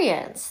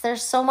experience.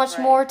 There's so much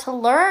more to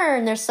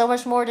learn. There's so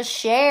much more to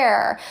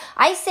share.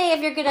 I say if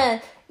you're going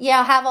to,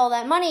 have all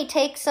that money,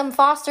 take some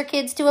foster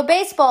kids to a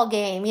baseball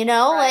game,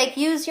 like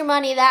use your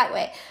money that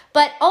way.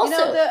 But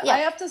also, I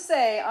have to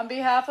say, on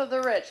behalf of the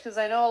rich, because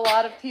I know a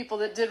lot of people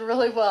that did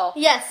really well.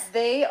 Yes.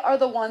 They are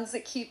the ones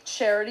that keep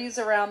charities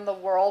around the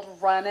world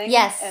running.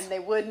 Yes. And they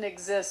wouldn't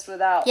exist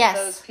without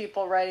those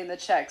people writing the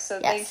checks. So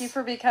thank you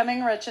for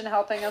becoming rich and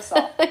helping us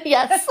all.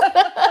 Yes.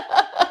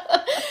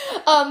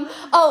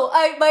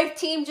 My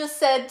team just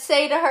said,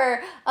 say to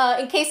her,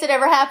 in case it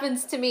ever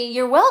happens to me,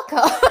 you're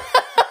welcome.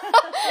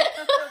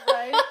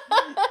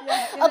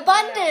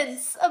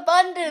 Abundance,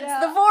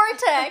 the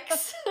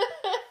vortex.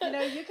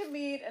 You can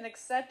meet an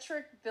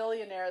eccentric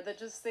billionaire that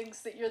just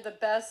thinks that you're the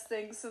best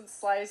thing since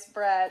sliced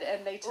bread,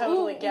 and they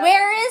totally get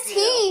where is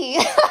he?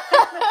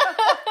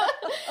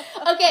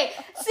 Okay,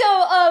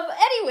 so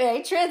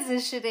anyway,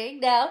 transitioning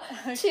now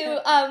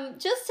to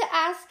just to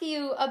ask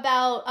you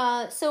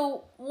about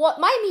so what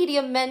my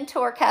medium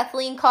mentor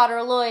Kathleen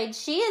Cotter-Lloyd,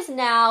 she is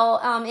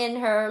now in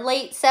her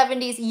late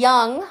 70s,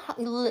 young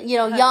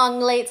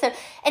late 70s,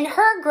 and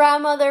her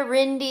grandmother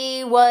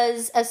Rindy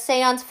was a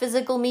seance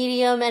physical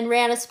medium and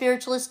ran a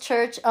spiritualist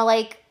church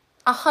like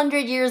 100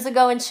 years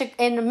ago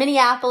in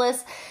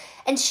Minneapolis.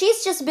 And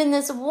she's just been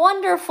this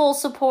wonderful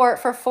support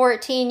for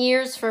 14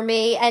 years for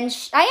me. And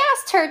I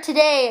asked her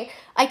today,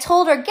 I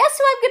told her, guess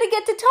who I'm going to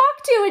get to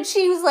talk to? And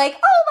she was like,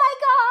 oh my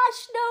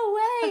gosh, no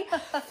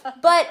way.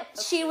 But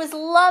she was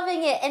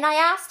loving it. And I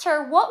asked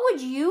her, what would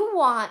you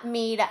want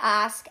me to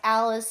ask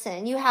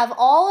Allison? You have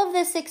all of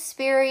this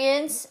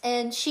experience,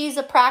 and she's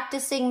a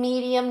practicing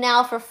medium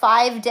now for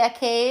 5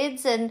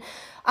 decades. And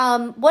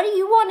what do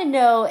you want to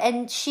know?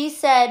 And she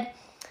said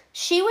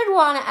she would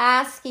want to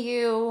ask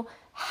you,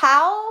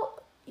 how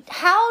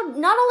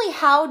not only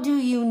how do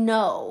you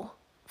know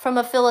from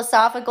a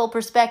philosophical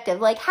perspective,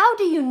 like how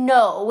do you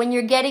know when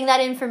you're getting that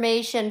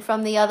information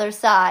from the other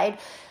side,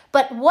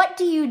 but what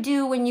do you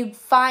do when you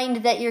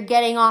find that you're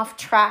getting off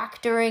track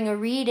during a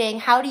reading?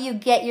 How do you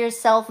get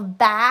yourself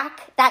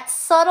back? That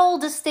subtle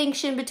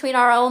distinction between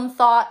our own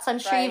thoughts. I'm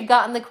sure you've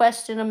gotten the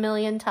question a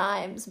million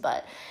times,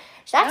 but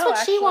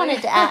that's she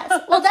wanted to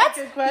ask. Well, that's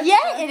a good question.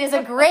 Yeah, it is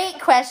a great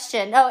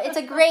question. Oh, it's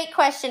a great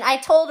question. I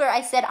told her,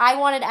 I said, I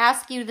wanted to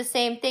ask you the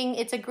same thing.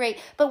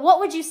 But what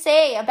would you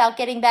say about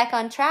getting back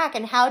on track,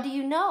 and how do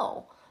you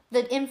know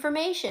that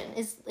information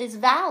is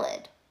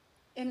valid?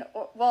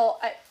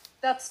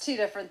 That's 2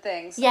 different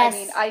things. Yes.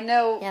 I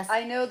mean,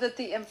 I know that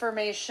the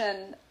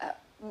information,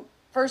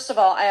 first of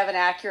all, I have an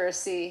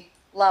accuracy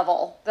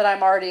level that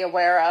I'm already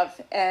aware of.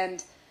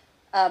 And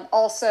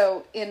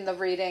also in the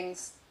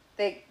readings,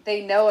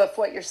 they know if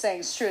what you're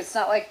saying is true. It's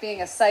not like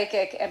being a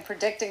psychic and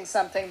predicting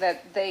something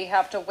that they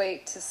have to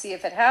wait to see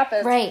if it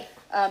happens. Right.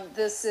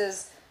 This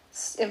is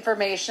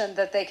information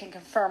that they can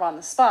confirm on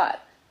the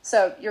spot.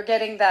 So you're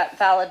getting that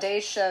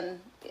validation,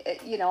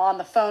 on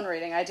the phone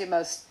reading. I do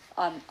most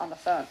on the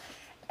phone.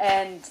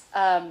 And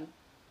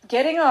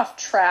getting off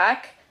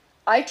track,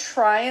 I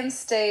try and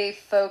stay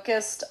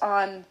focused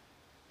on,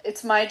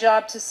 it's my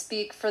job to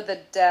speak for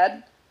the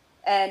dead,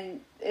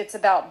 and it's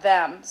about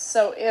them.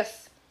 So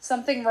if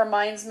something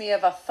reminds me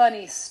of a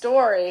funny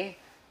story,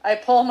 I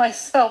pull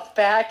myself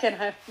back and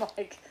I'm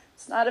like,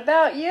 it's not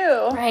about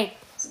you. Right.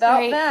 It's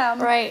about them.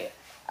 Right.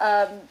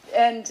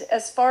 And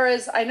as far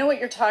as, I know what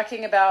you're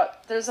talking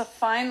about, there's a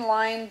fine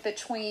line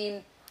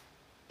between,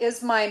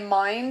 is my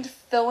mind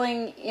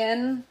filling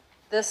in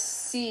this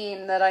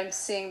scene that I'm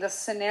seeing, this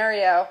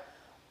scenario,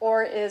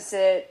 or is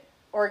it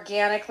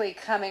organically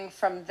coming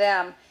from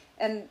them?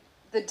 And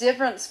the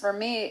difference for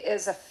me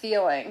is a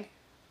feeling.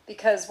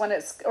 Because when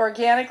it's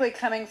organically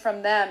coming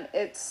from them,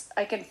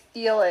 I can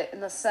feel it in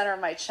the center of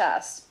my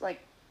chest. Like,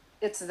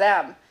 it's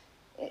them.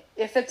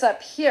 If it's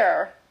up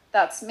here,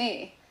 that's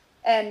me.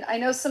 And I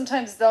know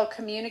sometimes they'll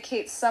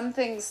communicate some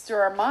things through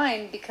our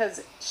mind because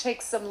it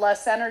takes them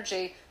less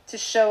energy to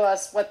show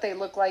us what they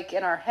look like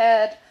in our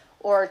head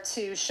or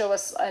to show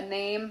us a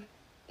name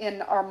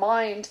in our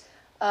mind.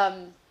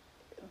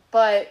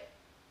 But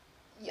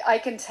I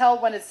can tell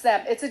when it's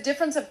them. It's a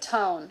difference of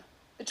tone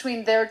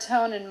between their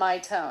tone and my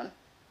tone.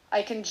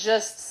 I can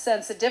just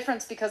sense a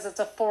difference because it's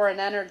a foreign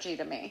energy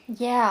to me.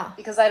 Yeah.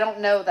 Because I don't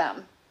know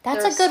them.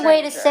 That's They're a good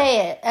way to stranger.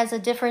 say it, as a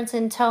difference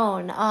in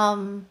tone.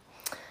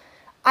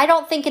 I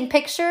don't think in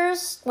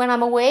pictures when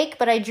I'm awake,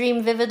 but I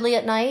dream vividly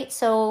at night,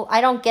 so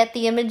I don't get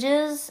the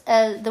images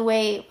the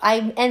way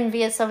I'm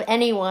envious of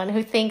anyone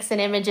who thinks in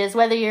images,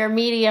 whether you're a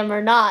medium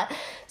or not.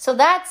 So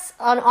that's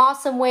an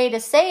awesome way to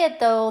say it,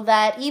 though,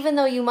 that even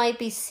though you might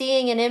be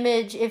seeing an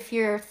image, if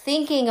you're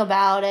thinking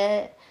about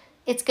it,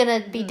 it's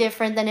going to be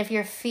different than if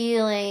you're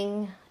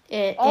feeling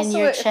it in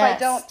your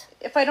chest.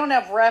 If I don't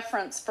have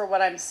reference for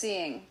what I'm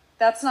seeing,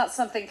 that's not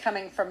something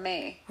coming from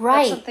me. Right.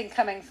 That's something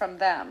coming from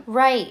them.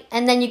 Right.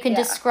 And then you can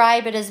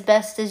describe it as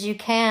best as you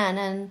can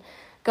and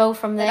go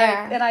from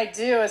there. And I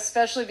do,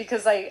 especially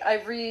because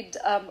I read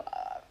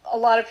a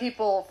lot of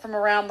people from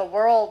around the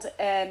world,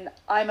 and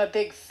I'm a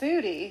big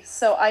foodie,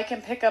 so I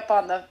can pick up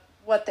on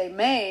what they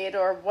made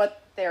or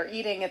what they're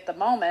eating at the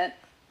moment.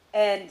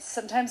 And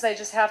sometimes I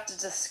just have to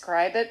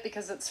describe it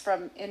because it's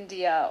from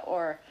India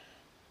or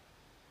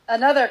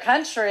another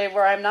country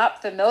where I'm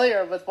not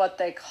familiar with what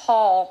they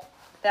call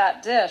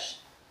that dish.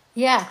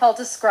 Yeah. I'll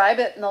describe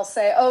it and they'll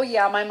say, oh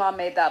yeah, my mom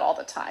made that all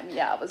the time.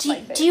 Yeah, it was my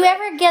favorite. Do you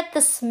ever get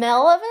the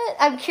smell of it?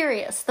 I'm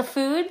curious. The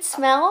food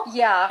smell?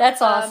 Yeah.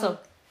 That's awesome.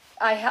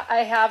 I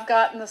have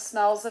gotten the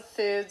smells of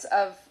foods,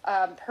 of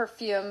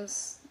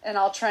perfumes, and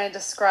I'll try and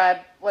describe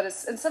what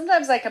is, and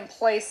sometimes I can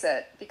place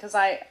it because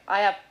I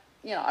have,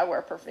 I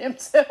wear perfume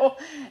too.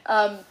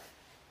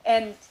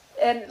 And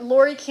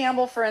Lori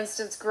Campbell, for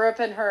instance, grew up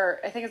in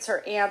I think it's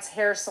her aunt's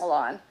hair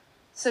salon.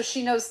 So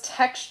she knows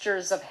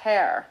textures of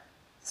hair.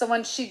 So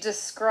when she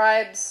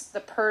describes the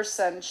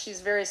person,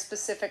 she's very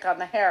specific on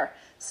the hair.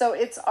 So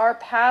it's our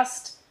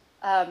past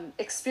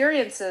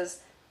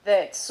experiences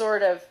that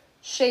sort of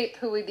shape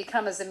who we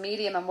become as a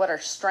medium and what our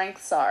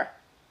strengths are,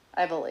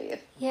 I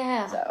believe.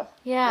 Yeah. So,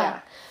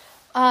 yeah.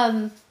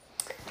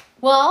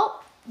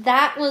 Well,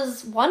 that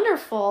was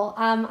wonderful.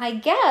 I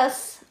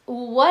guess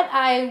what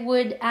I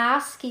would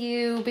ask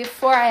you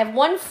before, I have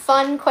one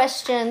fun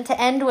question to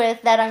end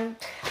with that I'm,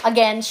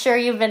 again, sure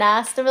you've been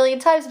asked a million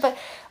times, but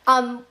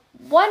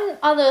one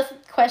other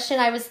question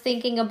I was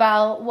thinking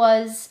about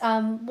was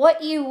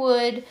what you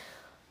would,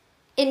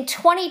 in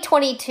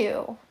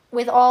 2022,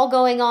 with all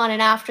going on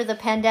and after the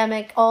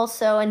pandemic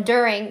also, and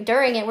during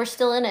it, we're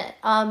still in it,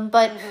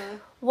 but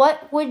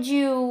what would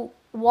you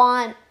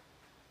want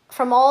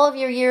from all of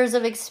your years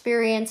of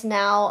experience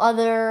now,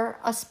 other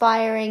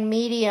aspiring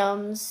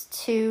mediums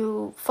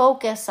to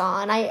focus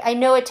on? I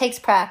know it takes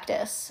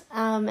practice,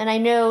 and I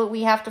know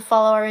we have to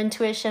follow our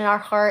intuition, our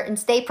heart, and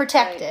stay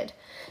protected. Right.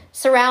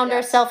 Surround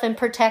ourselves in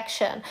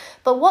protection.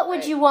 But what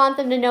would you want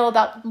them to know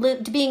about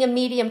being a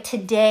medium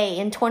today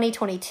in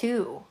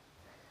 2022?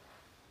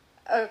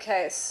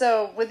 Okay,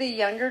 so with the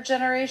younger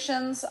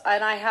generations,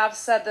 and I have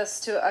said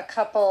this to a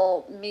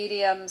couple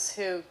mediums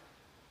who,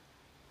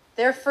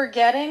 they're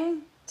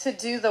forgetting to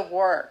do the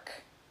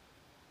work.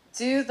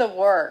 Do the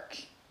work.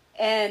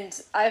 And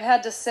I've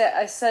had to say,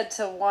 I said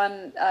to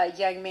one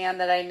young man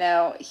that I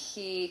know,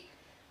 he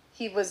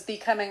was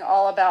becoming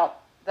all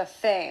about the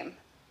fame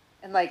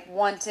and like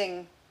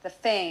wanting the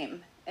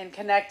fame and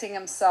connecting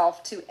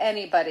himself to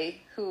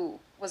anybody who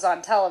was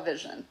on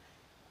television.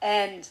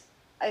 And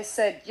I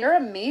said, you're a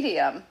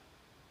medium.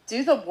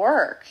 Do the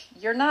work.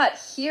 You're not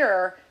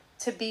here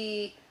to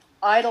be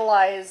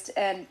idolized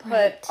and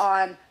put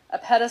on a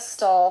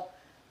pedestal.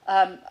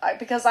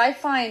 Because I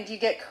find you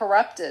get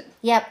corrupted.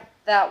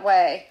 That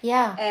way.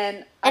 Yeah.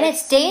 And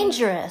it's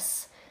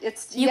dangerous.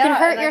 You can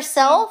hurt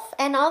yourself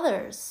and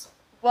others.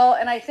 Well,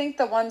 and I think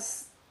the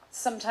ones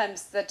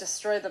sometimes that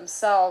destroy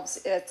themselves,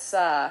 it's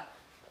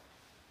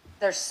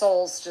their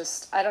souls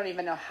just, I don't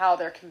even know how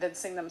they're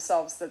convincing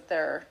themselves that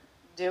they're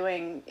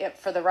doing it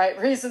for the right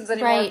reasons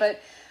anymore. Right.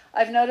 But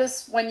I've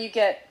noticed when you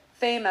get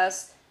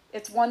famous,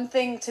 it's one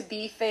thing to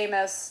be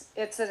famous.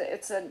 It's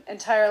an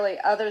entirely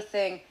other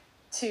thing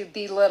to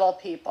belittle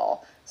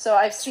people. So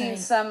I've seen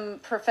some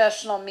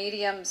professional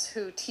mediums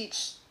who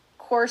teach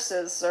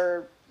courses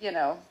or,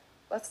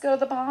 let's go to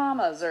the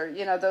Bahamas or,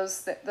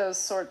 those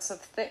sorts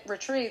of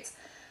retreats,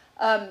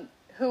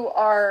 who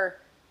are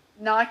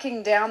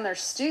knocking down their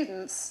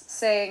students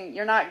saying,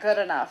 you're not good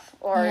enough,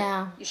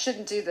 or you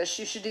shouldn't do this,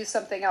 you should do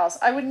something else.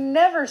 I would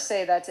never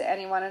say that to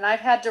anyone. And I've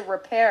had to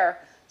repair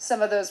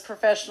some of those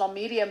professional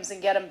mediums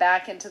and get them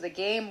back into the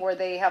game where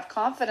they have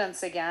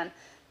confidence again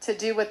to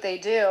do what they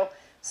do.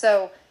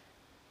 So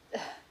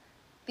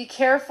be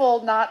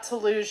careful not to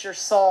lose your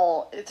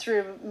soul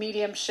through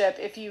mediumship.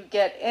 If you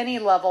get any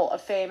level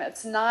of fame,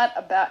 it's not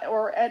about,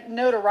 or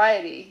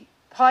notoriety,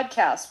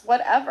 podcast,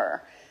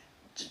 whatever.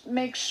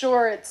 Make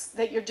sure it's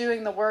that you're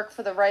doing the work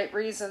for the right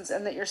reasons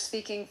and that you're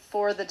speaking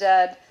for the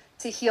dead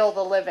to heal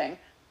the living.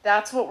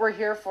 That's what we're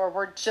here for.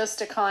 We're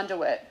just a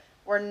conduit.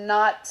 We're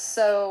not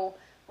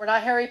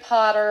Harry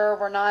Potter.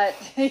 We're not,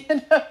 we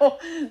don't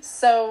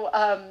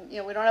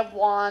have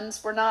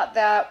wands. We're not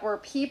that. We're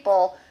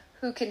people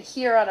who can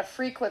hear on a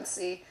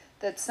frequency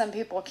that some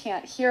people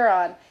can't hear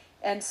on.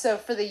 And so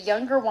for the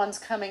younger ones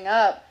coming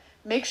up,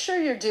 make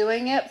sure you're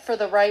doing it for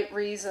the right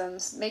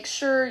reasons. Make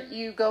sure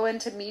you go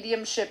into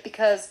mediumship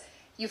because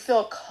you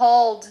feel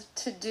called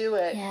to do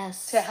it,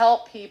 to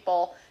help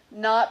people,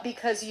 not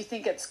because you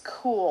think it's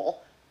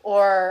cool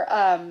or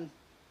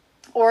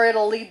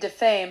it'll lead to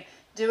fame.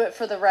 Do it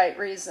for the right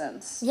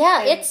reasons.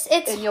 Yeah, and, it's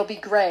and you'll be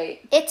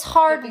great. It's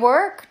hard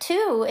work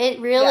too. It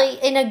really,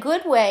 in a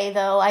good way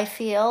though, I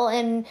feel.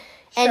 And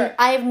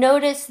I've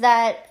noticed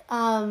that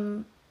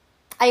I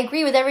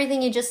agree with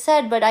everything you just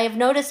said, but I have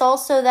noticed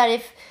also that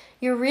if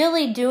you're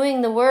really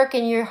doing the work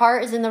and your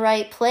heart is in the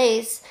right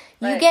place,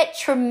 you get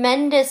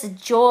tremendous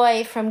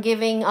joy from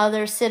giving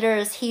other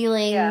sitters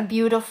healing,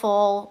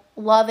 beautiful,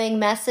 loving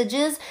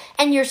messages,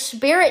 and your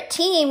spirit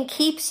team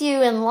keeps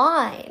you in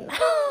line.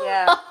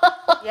 Yeah.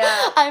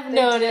 I've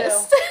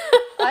noticed.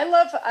 I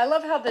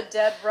love how the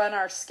dead run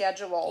our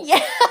schedules.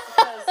 Yeah.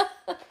 Because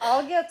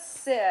I'll get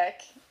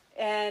sick,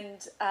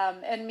 and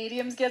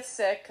mediums get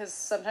sick because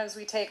sometimes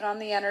we take on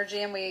the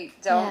energy and we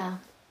don't. Yeah.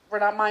 We're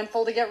not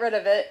mindful to get rid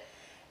of it.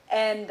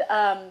 And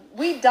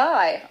we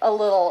die a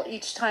little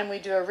each time we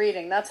do a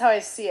reading. That's how I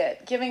see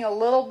it. Giving a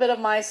little bit of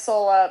my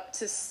soul up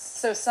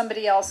so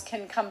somebody else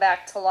can come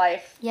back to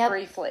life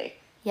briefly.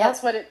 Yep.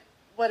 That's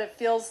what it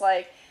feels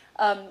like.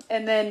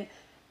 And then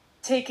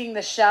taking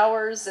the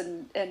showers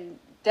and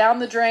down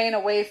the drain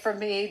away from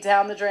me,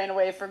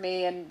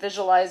 and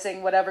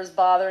visualizing whatever's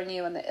bothering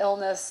you and the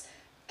illness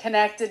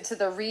connected to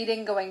the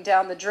reading going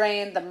down the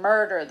drain, the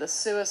murder, the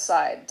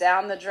suicide,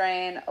 down the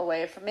drain,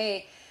 away from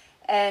me.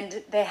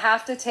 And they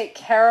have to take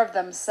care of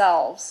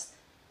themselves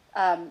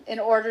in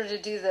order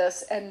to do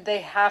this. And they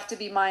have to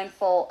be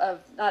mindful of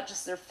not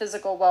just their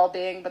physical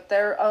well-being, but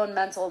their own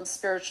mental and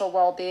spiritual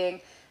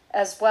well-being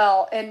as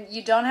well. And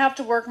you don't have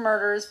to work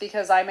murders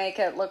because I make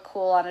it look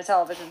cool on a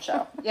television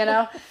show. You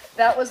know,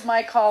 that was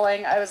my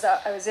calling. I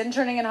was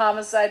interning in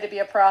homicide to be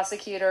a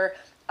prosecutor.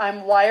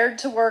 I'm wired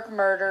to work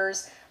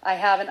murders. I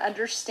have an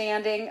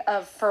understanding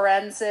of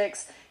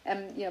forensics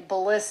and,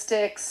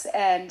 ballistics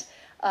and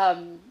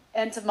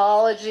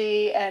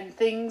entomology and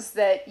things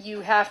that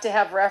you have to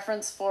have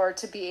reference for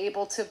to be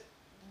able to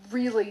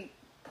really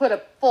put a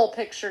full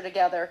picture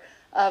together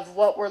of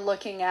what we're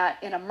looking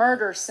at in a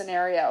murder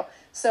scenario.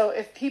 So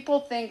if people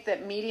think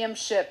that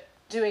mediumship,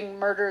 doing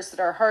murders that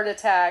are heart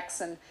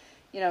attacks and,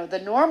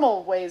 the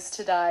normal ways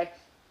to die,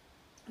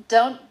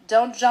 don't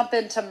jump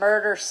into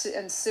murder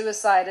and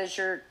suicide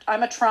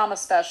I'm a trauma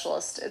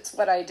specialist. It's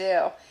what I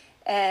do.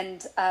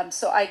 And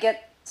so I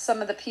get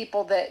some of the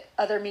people that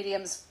other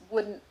mediums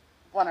wouldn't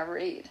want to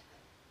read,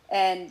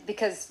 and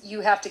because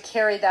you have to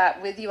carry that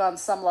with you on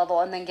some level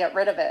and then get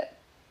rid of it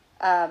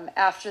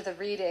after the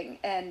reading.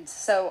 And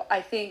so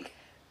I think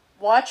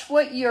watch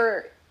what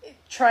you're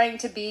trying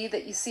to be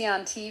that you see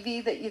on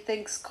TV that you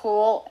think's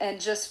cool,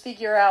 and just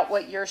figure out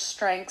what your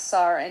strengths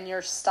are and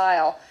your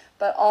style,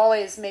 but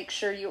always make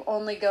sure you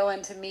only go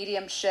into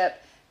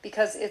mediumship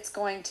because it's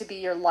going to be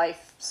your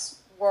life's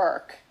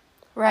work.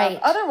 Right.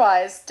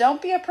 Otherwise,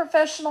 don't be a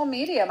professional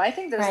medium. I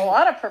think there's a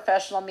lot of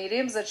professional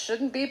mediums that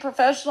shouldn't be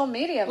professional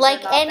mediums.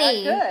 Like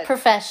any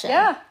profession.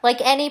 Yeah.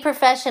 Like any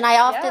profession. I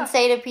often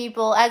say to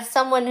people, as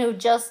someone who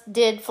just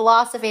did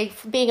philosophy,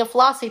 being a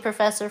philosophy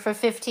professor for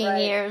 15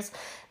 years,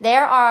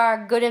 there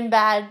are good and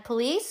bad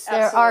police.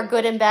 Absolutely. There are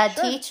good and bad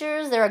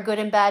teachers. There are good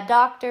and bad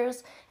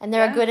doctors. And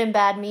there are good and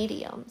bad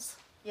mediums.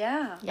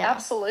 Yeah,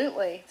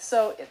 absolutely.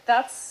 So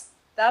that's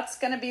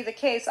going to be the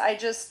case.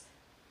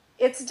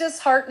 It's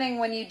disheartening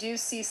when you do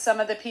see some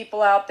of the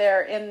people out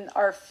there in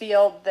our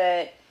field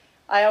that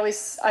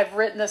I've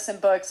written this in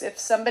books. If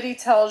somebody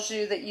tells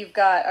you that you've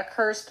got a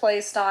curse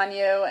placed on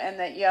you and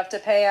that you have to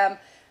pay them,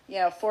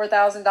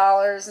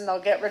 $4,000 and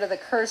they'll get rid of the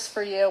curse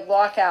for you,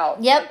 walk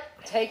out. Yep.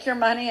 Like, take your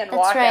money and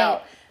walk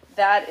out.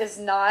 That is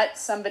not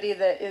somebody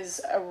that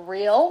is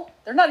real.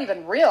 They're not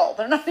even real.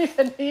 They're not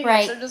even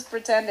mediums. They're just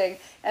pretending.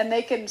 And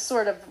they can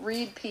sort of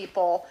read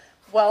people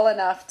well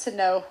enough to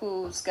know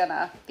who's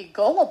gonna be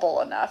gullible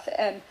enough.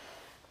 And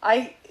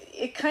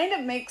it kind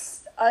of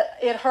makes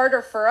it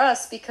harder for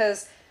us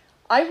because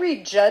I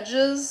read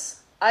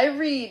judges, I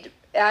read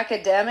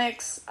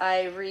academics,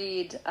 I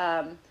read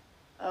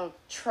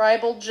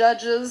tribal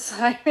judges.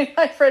 I mean,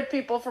 I've read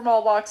people from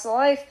all walks of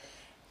life.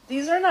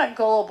 These are not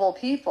gullible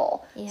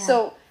people. Yeah.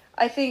 So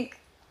I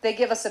think they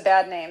give us a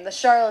bad name. The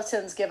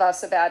charlatans give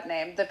us a bad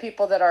name, the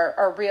people that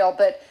are real.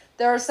 But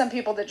there are some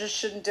people that just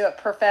shouldn't do it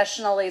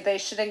professionally. They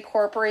should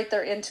incorporate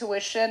their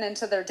intuition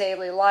into their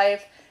daily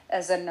life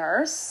as a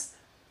nurse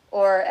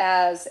or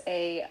as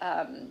a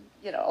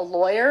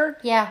lawyer.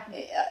 Yeah.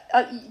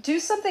 Do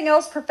something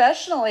else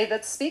professionally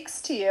that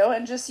speaks to you,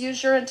 and just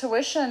use your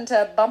intuition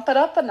to bump it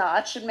up a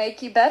notch and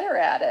make you better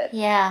at it.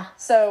 Yeah.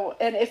 So,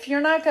 and if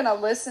you're not going to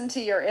listen to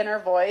your inner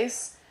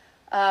voice,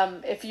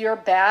 if you're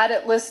bad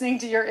at listening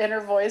to your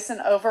inner voice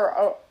and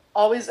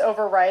always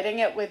overriding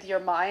it with your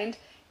mind,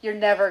 you're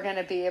never going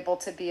to be able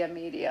to be a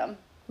medium.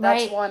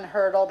 That's one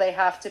hurdle they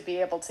have to be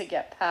able to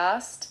get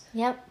past.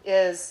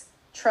 Is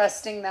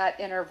trusting that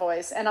inner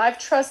voice. And I've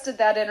trusted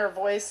that inner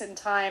voice in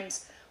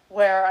times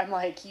where I'm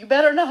like, you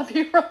better not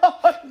be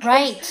wrong.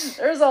 Right.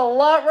 There's a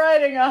lot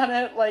riding on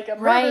it, like a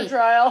murder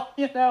trial,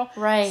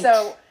 Right.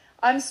 So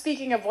I'm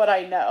speaking of what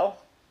I know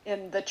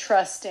in the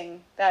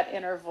trusting that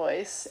inner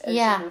voice as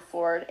you move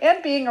forward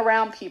and being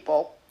around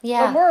people.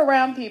 Yeah. When we're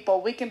around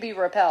people, we can be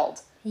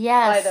repelled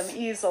by them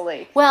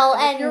easily. Well,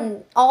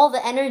 and all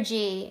the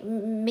energy,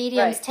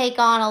 mediums take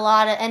on a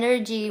lot of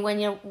energy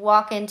when you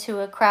walk into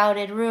a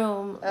crowded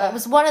room. That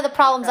was one of the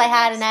problems I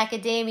had in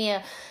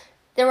academia.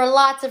 There were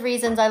lots of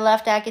reasons I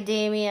left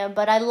academia,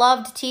 but I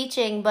loved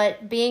teaching,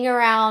 but being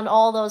around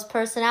all those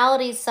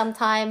personalities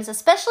sometimes,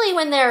 especially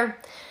when they're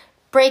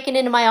breaking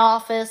into my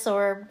office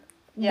or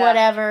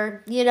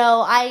whatever,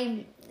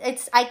 I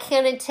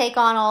couldn't take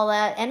on all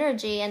that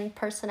energy and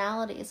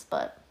personalities,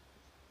 but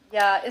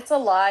yeah, it's a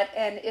lot,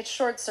 and it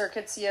short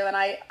circuits you, and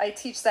I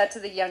teach that to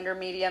the younger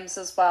mediums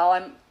as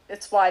well.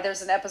 It's why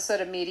there's an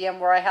episode of Medium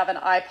where I have an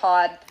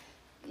iPod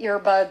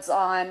earbuds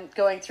on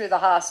going through the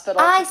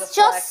hospital. I just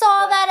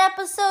saw that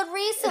episode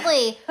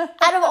recently.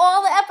 Out of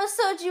all the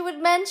episodes you would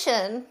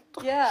mention.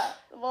 Yeah.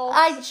 Well,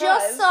 I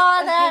just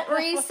saw that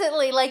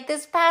recently, like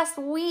this past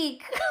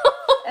week.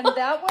 And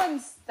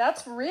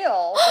that's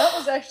real. That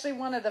was actually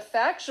one of the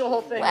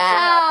factual things that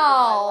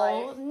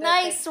happened in my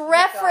life. Nice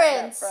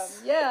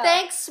reference. Yeah.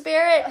 Thanks,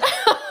 Spirit.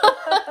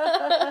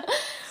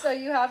 So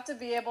you have to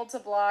be able to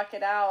block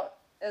it out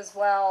as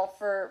well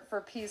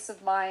for peace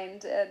of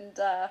mind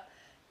and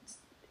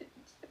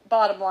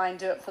bottom line,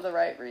 do it for the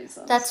right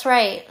reasons. That's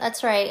right.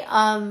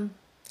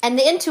 And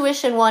the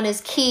intuition one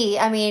is key.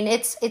 I mean,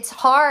 it's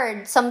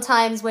hard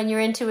sometimes when your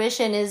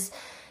intuition is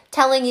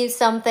telling you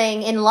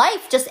something in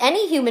life, just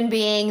any human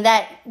being,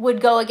 that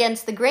would go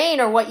against the grain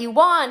or what you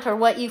want or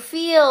what you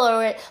feel,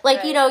 or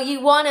like,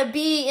 you want to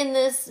be in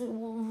this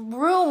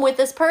room with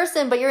this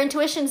person, but your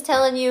intuition's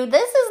telling you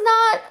this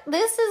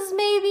is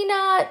maybe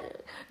not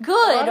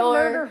good. A lot of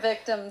murder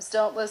victims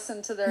don't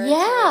listen to their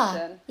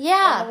intuition.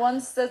 Yeah. And the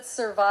ones that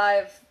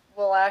survive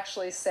will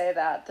actually say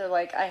that. They're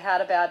like, I had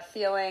a bad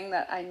feeling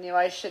that I knew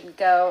I shouldn't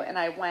go, and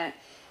I went.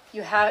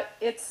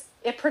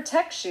 It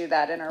protects you,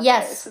 that inner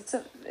voice.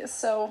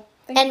 So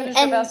think of it as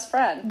your best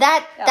friend.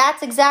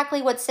 That's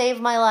exactly what saved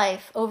my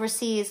life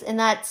overseas in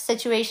that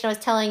situation I was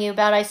telling you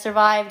about. I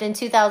survived in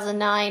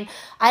 2009.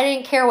 I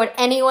didn't care what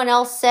anyone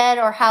else said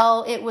or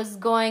how it was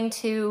going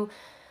to.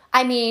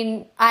 I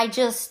mean,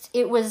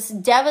 it was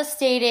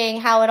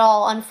devastating how it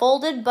all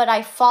unfolded, but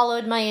I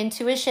followed my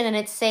intuition and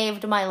it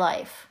saved my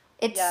life.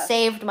 It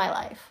saved my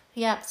life.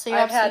 Yeah, so you're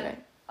absolutely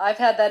right. I've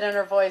had that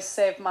inner voice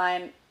save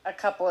mine a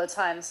couple of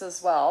times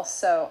as well.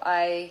 So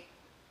I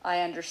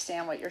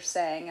understand what you're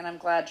saying, and I'm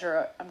glad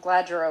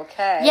you're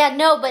okay. Yeah,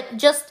 no, but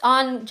just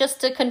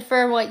to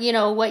confirm what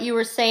you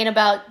were saying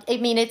about, I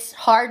mean, it's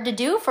hard to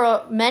do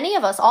for many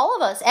of us, all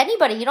of us,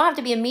 anybody. You don't have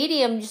to be a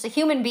medium, just a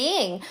human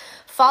being.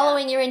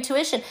 Following your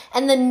intuition.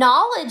 And the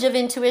knowledge of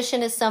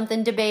intuition is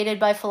something debated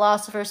by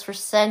philosophers for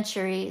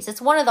centuries.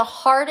 It's one of the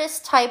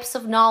hardest types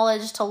of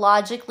knowledge to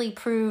logically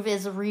prove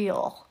is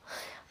real.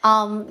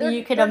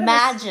 You could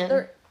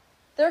imagine.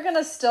 They're going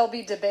to still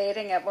be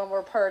debating it when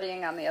we're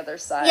partying on the other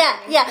side. Yeah.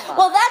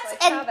 Well,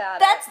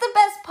 that's the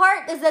best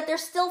part, is that they're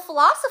still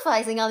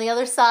philosophizing on the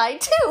other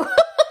side too.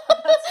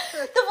 That's true.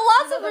 The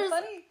philosophers.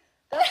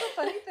 That's the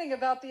funny thing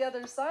about the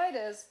other side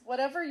is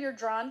whatever you're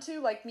drawn to,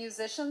 like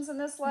musicians in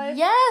this life,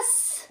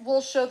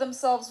 will show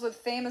themselves with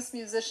famous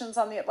musicians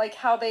on like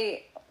how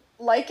they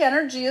like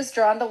energy is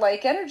drawn to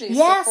like energy.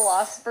 Yes. So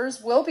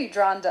philosophers will be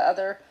drawn to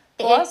other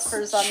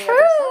philosophers on the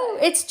other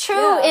side. It's true.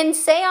 Yeah. In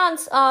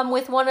seance,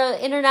 with one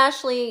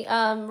internationally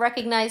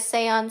recognized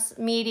seance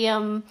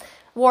medium,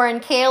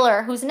 Warren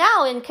Kaler, who's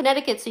now in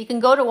Connecticut, so you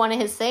can go to one of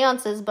his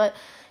seances. But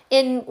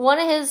in one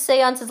of his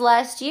seances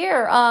last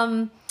year,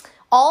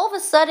 all of a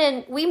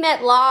sudden, we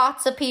met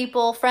lots of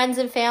people, friends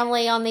and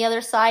family on the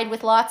other side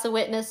with lots of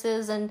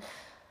witnesses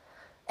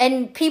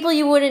and people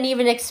you wouldn't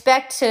even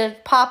expect to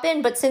pop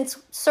in. But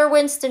since Sir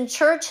Winston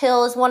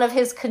Churchill is one of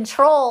his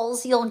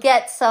controls, you'll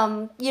get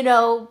some,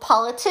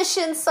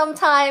 politicians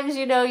sometimes,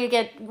 you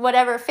get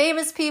whatever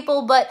famous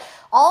people. But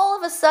all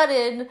of a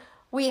sudden,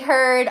 we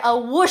heard a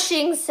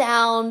whooshing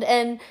sound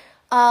and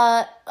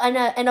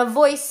a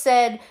voice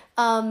said,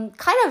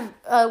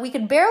 we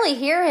could barely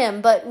hear him,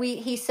 but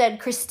he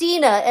said,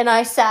 Christina, and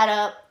I sat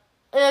up.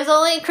 There's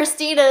only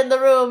Christina in the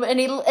room, and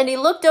he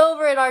looked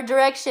over in our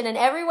direction, and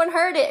everyone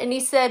heard it, and he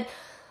said,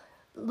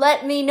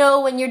 let me know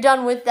when you're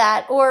done with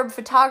that orb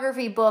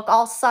photography book.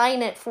 I'll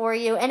sign it for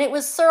you. And it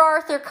was Sir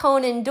Arthur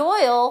Conan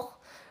Doyle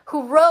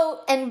who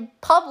wrote and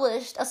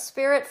published a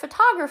spirit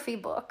photography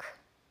book.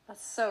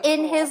 That's so cool.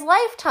 In his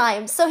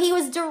lifetime. So he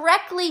was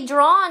directly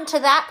drawn to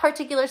that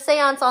particular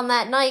seance on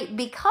that night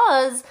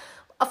because,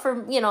 for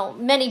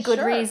many good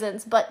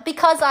reasons, but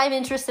because I'm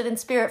interested in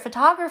spirit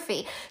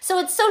photography. So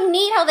it's so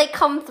neat how they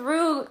come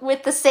through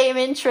with the same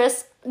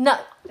interest.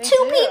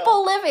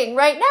 People living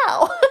right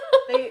now.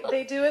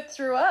 they do it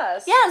through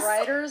us. Yes.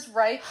 Writers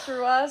write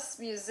through us.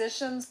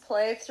 Musicians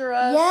play through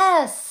us.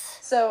 Yes.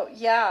 So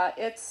yeah,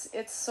 it's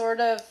sort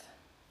of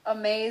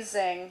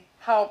amazing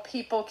how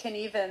people can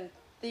even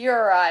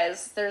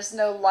theorize there's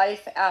no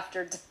life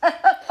after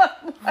death.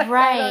 Like,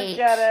 right. I don't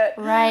get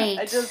it. Right.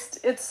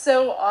 It's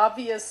so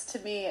obvious to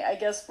me. I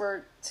guess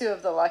we're two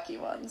of the lucky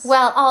ones.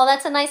 Well,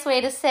 that's a nice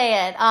way to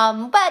say it.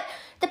 But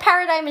the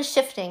paradigm is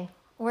shifting.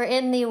 We're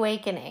in the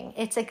awakening.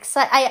 It's it's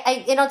a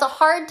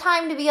hard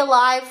time to be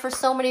alive for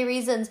so many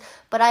reasons,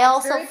 but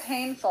it's very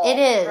painful. It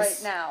is right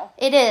now.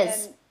 It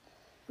is,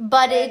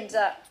 it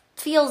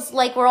feels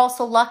like we're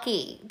also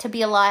lucky to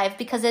be alive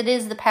because it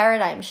is the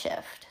paradigm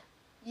shift.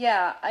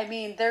 Yeah, I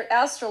mean,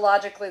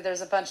 astrologically,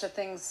 there's a bunch of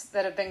things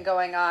that have been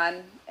going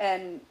on,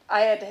 and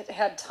I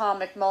had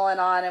Tom McMullen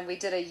on, and we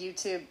did a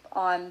YouTube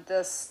on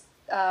this.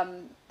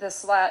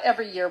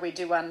 Every year we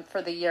do one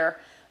for the year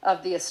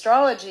of the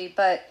astrology,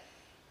 but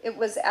it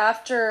was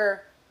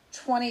after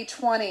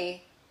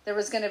 2020. There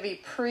was going to be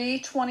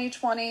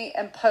pre-2020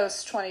 and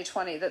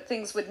post-2020, that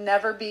things would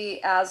never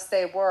be as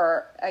they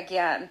were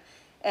again.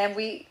 And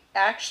we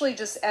actually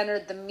just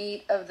entered the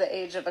meat of the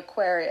age of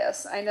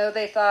Aquarius. I know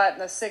they thought in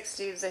the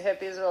 60s the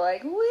hippies were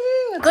like, woo!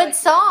 It's good like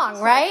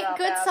song, right?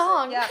 Good acid.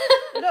 song. Yeah,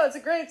 no, it's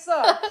a great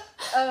song.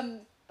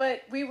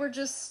 But we were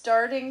just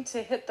starting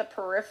to hit the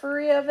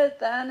periphery of it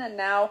then, and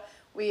now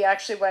we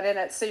actually went in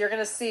it. So you're going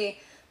to see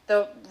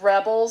the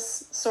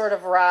rebels sort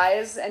of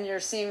rise, and you're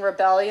seeing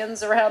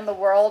rebellions around the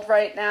world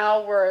right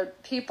now where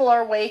people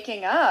are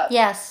waking up.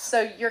 Yes.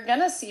 So you're going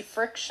to see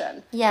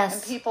friction. Yes.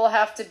 And people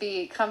have to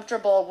be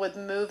comfortable with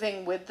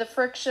moving with the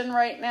friction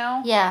right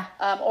now. Yeah.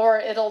 Or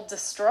it'll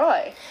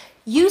destroy.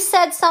 You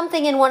said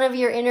something in one of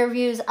your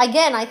interviews,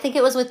 again, I think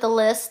it was with The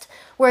List,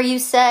 where you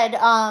said,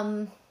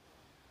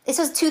 this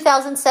was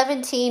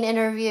 2017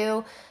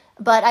 interview,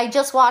 but I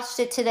just watched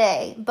it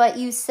today. But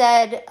you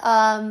said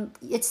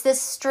it's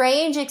this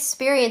strange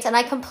experience, and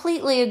I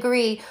completely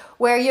agree,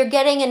 where you're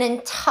getting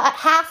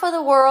half of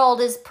the world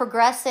is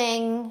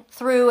progressing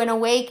through an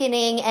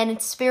awakening and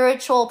it's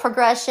spiritual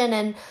progression,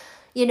 and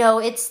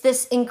it's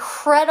this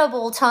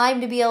incredible time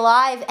to be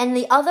alive, and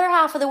the other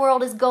half of the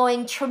world is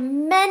going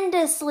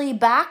tremendously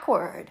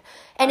backward.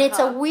 And it's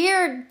a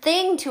weird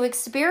thing to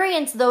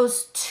experience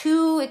those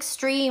two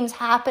extremes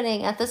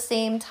happening at the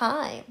same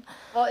time.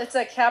 Well, it's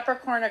a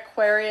Capricorn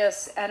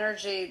Aquarius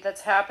energy that's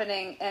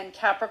happening, and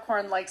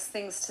Capricorn likes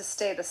things to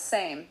stay the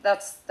same.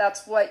 That's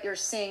what you're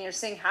seeing. You're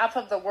seeing half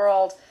of the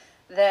world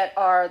that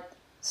are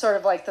sort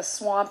of like the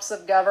swamps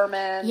of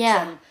government,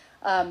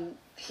 and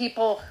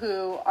people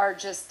who are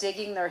just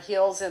digging their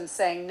heels in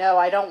saying, no,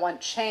 I don't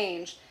want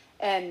change.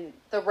 And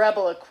the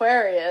rebel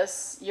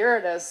Aquarius,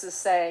 Uranus, is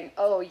saying,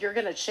 oh, you're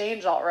going to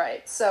change all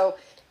right. So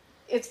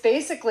it's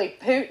basically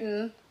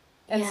Putin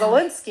and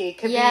Zelensky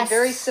could be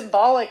very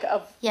symbolic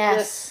of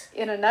this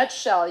in a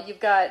nutshell. You've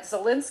got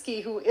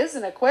Zelensky, who is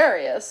an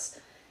Aquarius,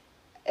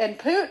 and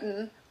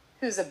Putin,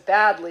 who's a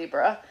bad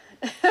Libra,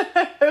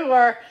 who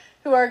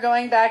are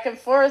going back and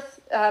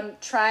forth,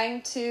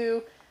 trying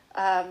to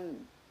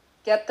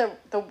get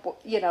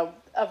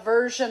a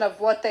version of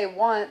what they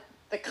want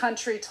the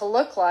country to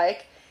look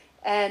like,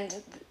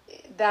 and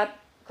that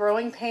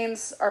growing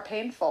pains are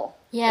painful.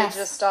 Yes.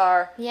 They just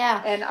are.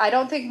 Yeah. And I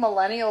don't think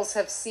millennials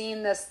have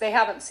seen this. They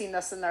haven't seen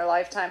this in their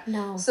lifetime.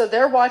 No. So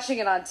they're watching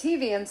it on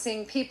TV and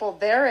seeing people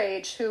their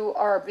age who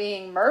are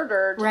being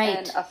murdered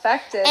and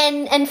affected.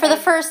 And for the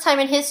first time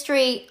in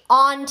history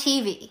on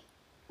TV.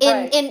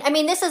 I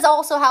mean, this is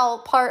also how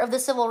part of the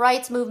civil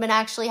rights movement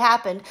actually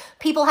happened.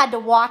 People had to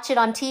watch it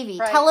on TV.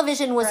 Right.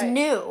 Television was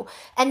new,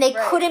 and they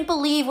couldn't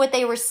believe what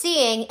they were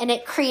seeing, and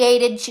it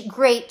created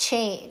great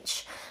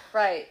change.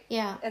 Right.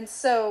 Yeah. And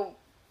so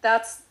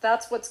that's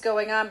what's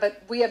going on.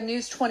 But we have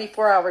news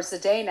 24 hours a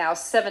day now,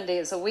 7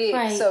 days a week.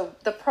 Right. So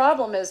the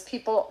problem is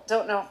people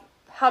don't know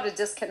how to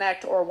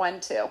disconnect or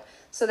when to.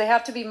 So they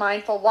have to be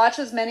mindful. Watch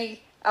as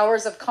many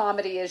hours of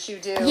comedy as you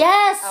do.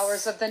 Yes.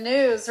 Hours of the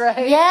news,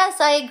 right? Yes,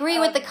 I agree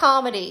with the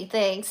comedy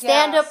thing.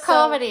 Stand-up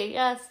comedy,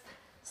 yes.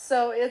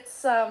 So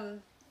it's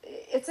an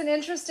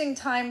interesting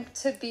time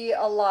to be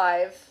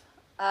alive.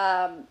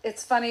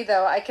 It's funny,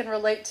 though. I can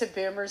relate to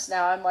boomers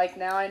now. I'm like,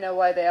 now I know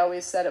why they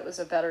always said it was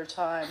a better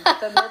time.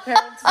 But then their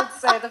parents would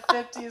say the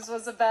 50s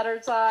was a better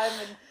time.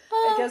 And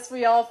I guess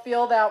we all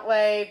feel that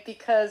way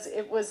because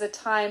it was a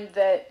time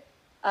that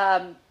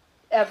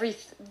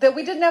that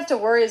we didn't have to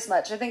worry as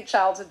much. I think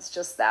childhood's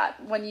just that.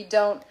 When you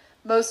don't,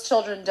 most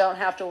children don't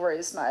have to worry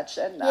as much.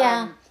 And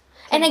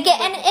and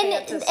again,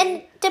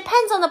 and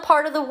depends on the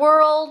part of the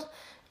world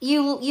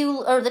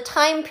you or the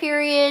time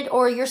period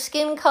or your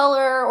skin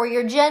color or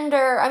your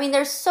gender. I mean,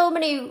 there's so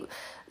many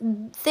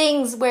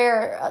things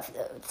where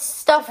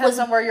stuff depends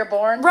on where you're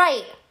born,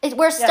 right?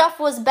 Where stuff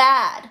was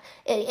bad,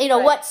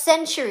 what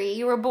century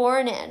you were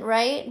born in,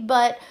 right?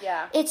 But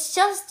it's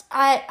just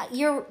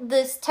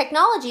this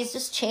technology has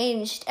just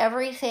changed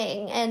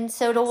everything, and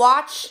so to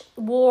watch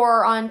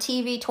war on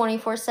TV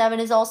 24/7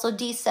 is also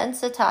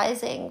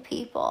desensitizing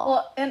people.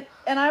 Well,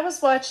 and I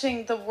was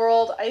watching the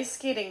World Ice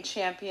Skating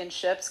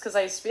Championships because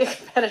I used to be a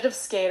competitive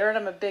skater, and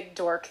I'm a big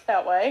dork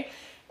that way,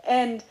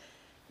 and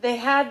they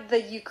had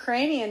the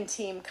Ukrainian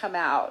team come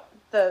out.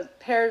 The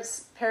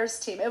pairs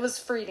team. It was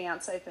free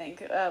dance, I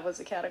think, was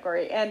a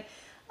category. And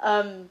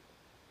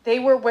they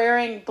were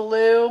wearing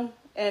blue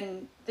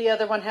and the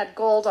other one had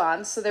gold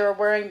on, so they were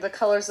wearing the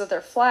colors of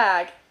their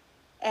flag.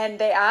 And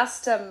they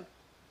asked him,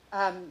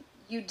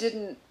 you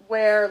didn't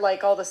wear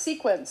like all the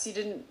sequins, you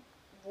didn't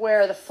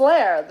wear the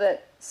flare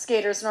that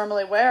skaters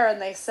normally wear.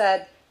 And they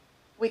said,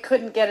 we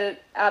couldn't get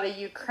it out of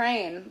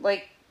Ukraine.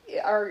 Like,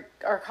 our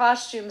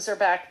costumes are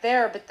back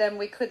there, but then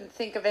we couldn't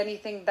think of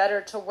anything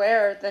better to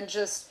wear than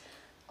just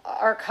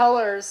our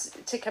colors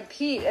to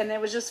compete. And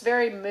it was just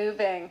very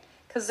moving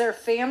because their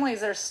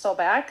families are still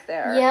back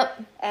there.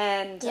 Yep.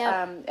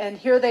 And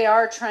here they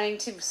are trying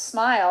to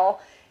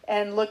smile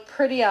and look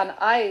pretty on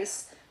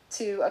ice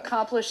to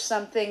accomplish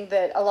something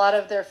that a lot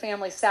of their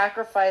family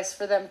sacrificed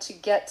for them to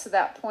get to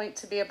that point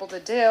to be able to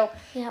do.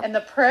 Yep. And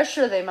the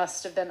pressure they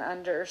must have been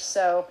under.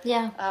 So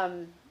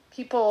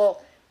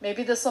people,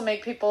 maybe this will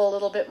make people a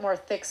little bit more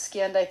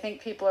thick-skinned. I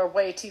think people are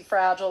way too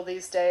fragile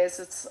these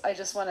days. I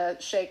just want to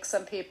shake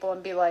some people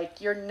and be like,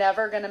 you're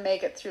never going to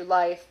make it through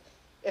life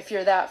if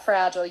you're that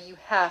fragile. You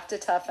have to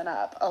toughen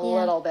up a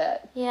little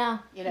bit. Yeah.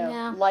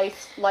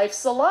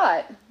 Life's a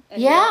lot.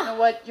 And you don't know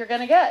what you're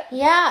going to get.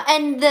 Yeah,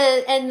 and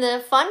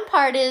the fun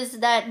part is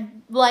that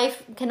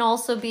life can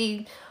also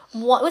be,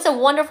 it's a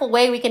wonderful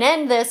way we can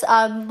end this.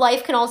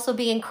 Life can also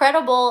be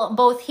incredible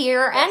both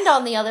here and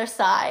on the other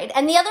side.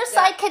 And the other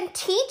side can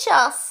teach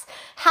us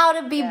how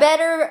to be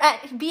better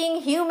at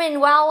being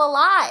human while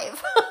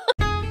alive.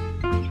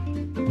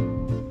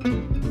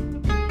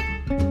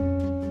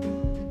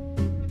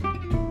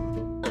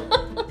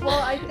 Well,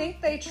 I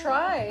think they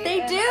try.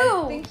 They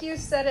do. I think you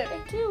said it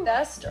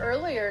best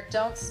earlier.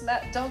 Don't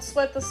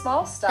sweat the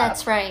small stuff.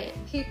 That's right.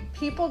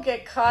 People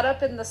get caught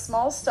up in the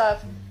small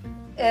stuff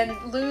and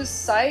lose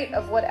sight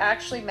of what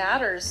actually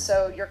matters.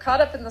 So you're caught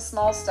up in the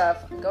small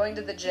stuff. I'm going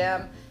to the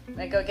gym. I'm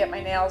going to go get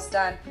my nails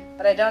done.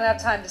 But I don't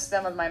have time to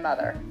spend with my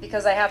mother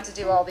because I have to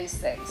do all these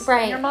things.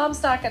 Right. And your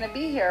mom's not going to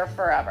be here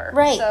forever.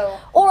 Right. So,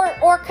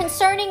 or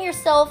concerning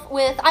yourself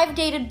with, I've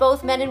dated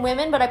both men and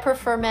women, but I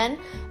prefer men.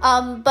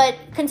 But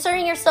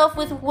concerning yourself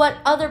with what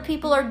other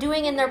people are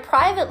doing in their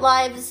private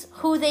lives,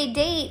 who they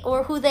date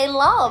or who they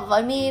love.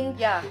 I mean,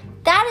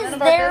 that is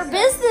their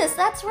business.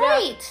 That's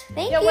right.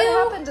 Thank you. What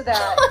happened to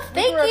that?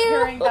 Thank you.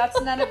 Hearing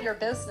that's none of your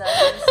business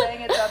and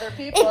saying it to other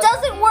people. It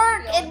doesn't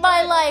work in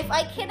my life.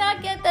 I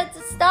cannot get that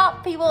to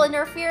stop people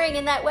interfering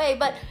in that way,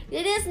 but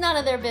it is none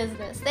of their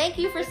business. Thank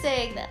you for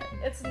saying that.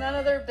 It's none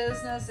of their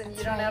business, and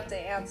you don't have to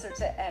answer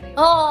to anyone.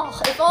 Oh,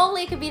 if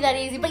only it could be that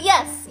easy. But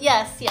yes,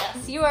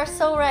 you are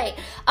so right.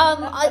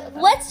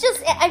 Let's just,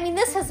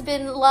 this has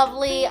been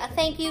lovely.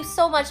 Thank you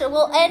so much.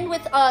 We'll end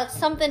with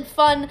something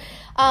fun.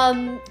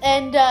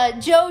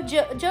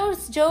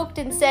 Joe's joked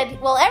and said,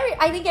 well,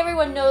 I think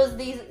everyone knows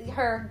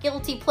her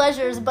guilty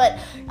pleasures, but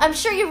I'm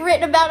sure you've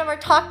written about them or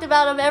talked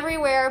about them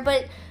everywhere.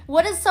 But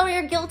what is some of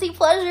your guilty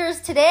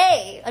pleasures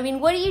today? I mean,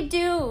 what do you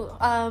do,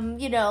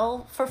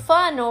 for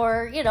fun?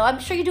 Or, I'm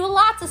sure you do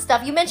lots of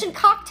stuff. You mentioned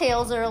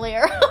cocktails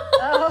earlier.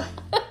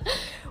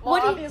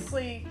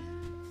 Obviously,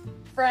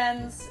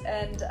 friends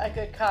and a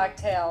good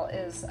cocktail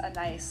is a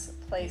nice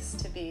place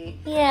to be.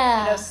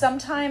 Yeah.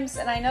 Sometimes,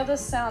 and I know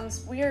this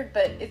sounds weird,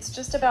 but it's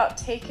just about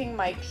taking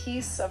my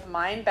peace of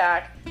mind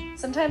back.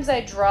 Sometimes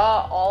I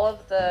draw all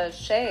of the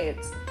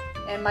shades,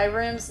 and my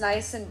room's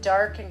nice and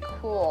dark and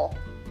cool.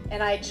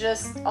 And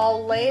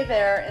I'll lay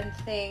there and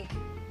think,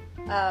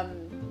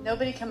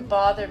 nobody can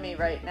bother me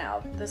right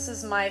now. This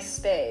is my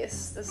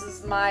space. This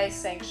is my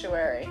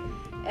sanctuary.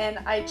 And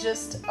I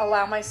just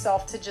allow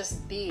myself to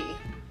just be.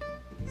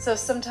 So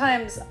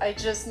sometimes I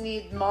just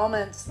need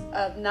moments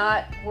of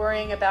not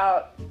worrying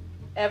about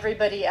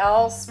everybody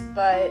else,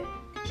 but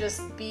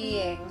just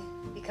being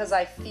because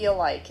I feel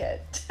like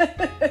it.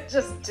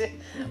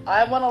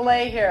 I want to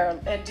lay here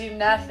and do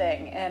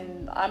nothing.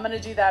 And I'm going to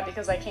do that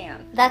because I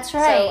can. That's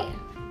right. So,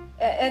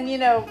 and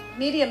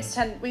mediums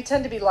tend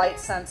to be light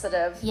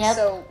sensitive. Yep.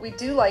 So we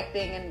do like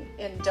being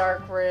in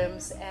dark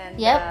rooms.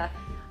 And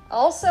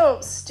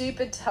also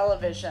stupid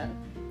television.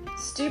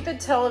 Stupid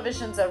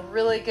television's a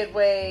really good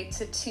way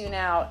to tune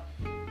out.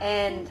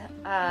 And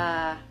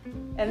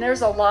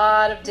there's a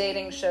lot of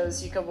dating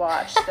shows you could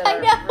watch that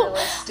are really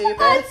stupid.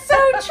 That's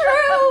so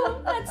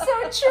true. That's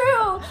so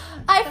true.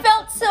 I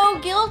felt so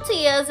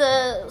guilty as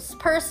a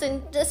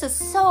person. This is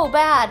so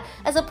bad.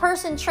 As a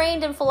person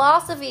trained in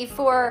philosophy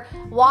for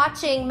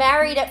watching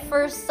Married at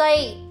First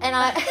Sight, and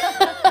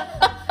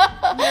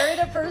Married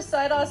at First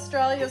Sight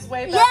Australia is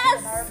way better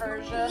than our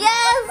version.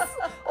 Yes.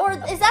 Or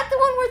is that the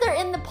one where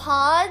they're in the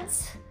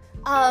pods?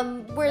 The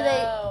one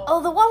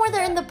where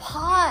they're in the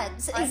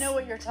pods. I know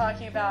what you're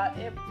talking about.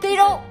 They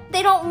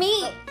don't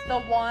meet. The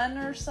one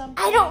or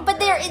something. I don't. But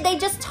they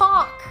just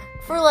talk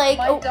for like.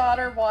 My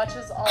daughter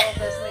watches all of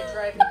this and they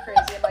drive me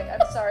crazy. I'm like,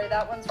 I'm sorry,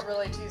 that one's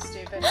really too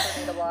stupid for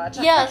me to watch.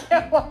 Yes. I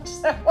can't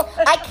watch that one.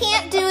 I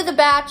can't do The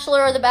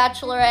Bachelor or The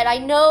Bachelorette. I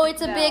know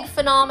it's a big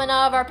phenomena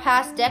of our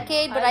past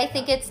decade, but I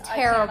think it's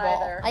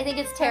terrible. I think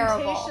it's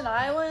terrible. Temptation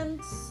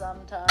Island,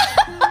 sometimes.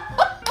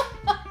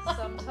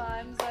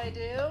 Sometimes I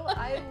do.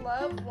 I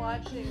love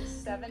watching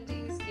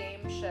 70s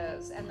game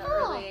shows and the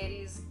early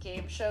 80s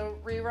game show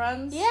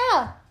reruns.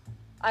 Yeah.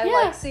 I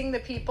like seeing the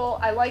people.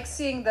 I like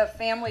seeing the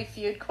Family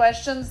Feud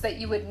questions that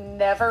you would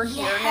never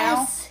hear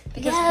now.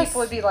 Because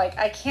people would be like,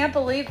 I can't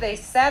believe they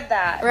said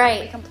that.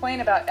 Right. We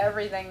complain about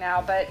everything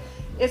now, but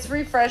it's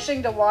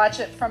refreshing to watch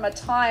it from a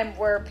time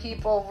where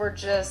people were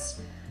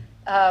just,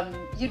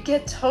 you'd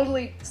get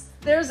totally,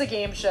 there's a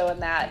game show in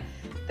that.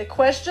 The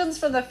questions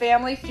from the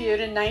Family Feud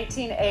in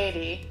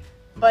 1980,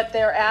 but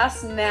they're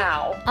asked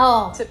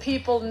now to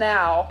people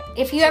now.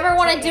 If you ever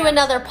want to do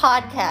another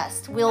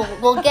podcast,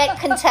 we'll get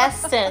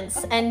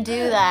contestants and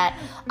do that.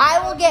 I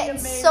will get in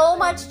so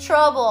much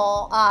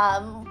trouble,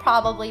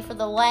 probably for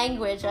the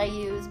language I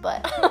use,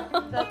 but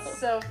that's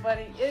so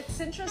funny. It's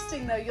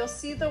interesting though. You'll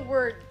see the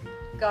word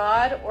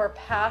God or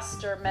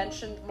pastor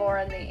mentioned more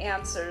in the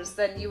answers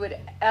than you would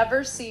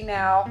ever see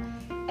now.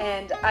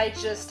 And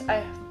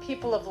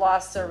people have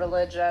lost their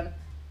religion.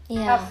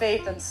 Have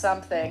faith in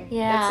something.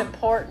 It's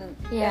important.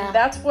 And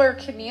that's where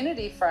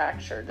community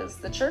fractured, as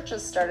the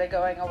churches started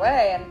going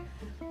away,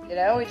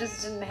 and we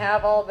just didn't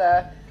have all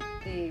the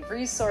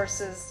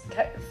resources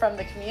from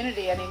the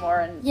community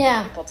anymore, and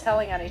people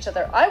telling on each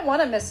other. I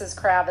want a Mrs.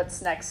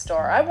 Kravitz next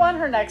door. I want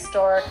her next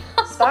door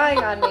spying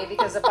on me,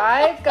 because if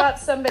I've got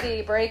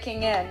somebody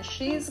breaking in,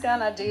 she's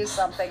gonna do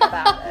something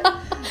about it.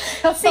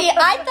 See,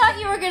 I thought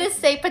you were gonna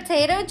say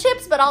potato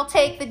chips, but I'll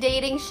take the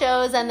dating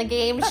shows and the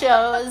game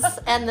shows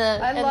and the.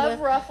 I love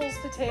Ruffles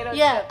potato chips.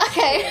 Yeah.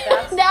 Okay.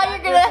 Now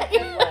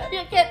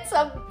you'll get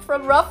some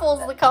from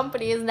Ruffles. The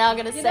company is now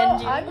gonna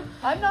send you.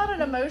 I'm not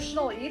an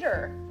emotional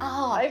eater.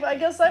 Oh. I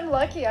guess I'm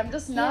lucky. I'm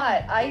just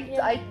not.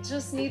 I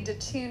just need to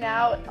tune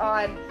out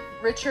on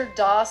Richard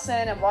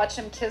Dawson and watch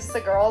him kiss the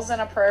girls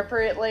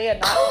inappropriately and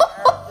not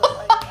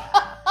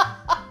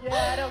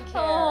I don't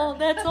care. Oh,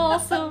 that's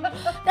awesome.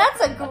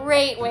 That's a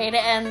great way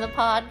to end the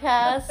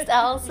podcast,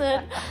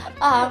 Allison.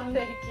 Thank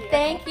you.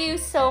 Thank you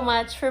so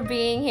much for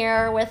being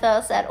here with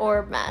us at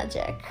Orb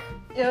Magic.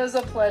 It was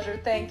a pleasure.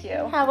 Thank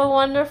you. Have a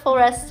wonderful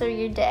rest of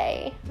your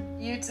day.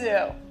 You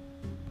too.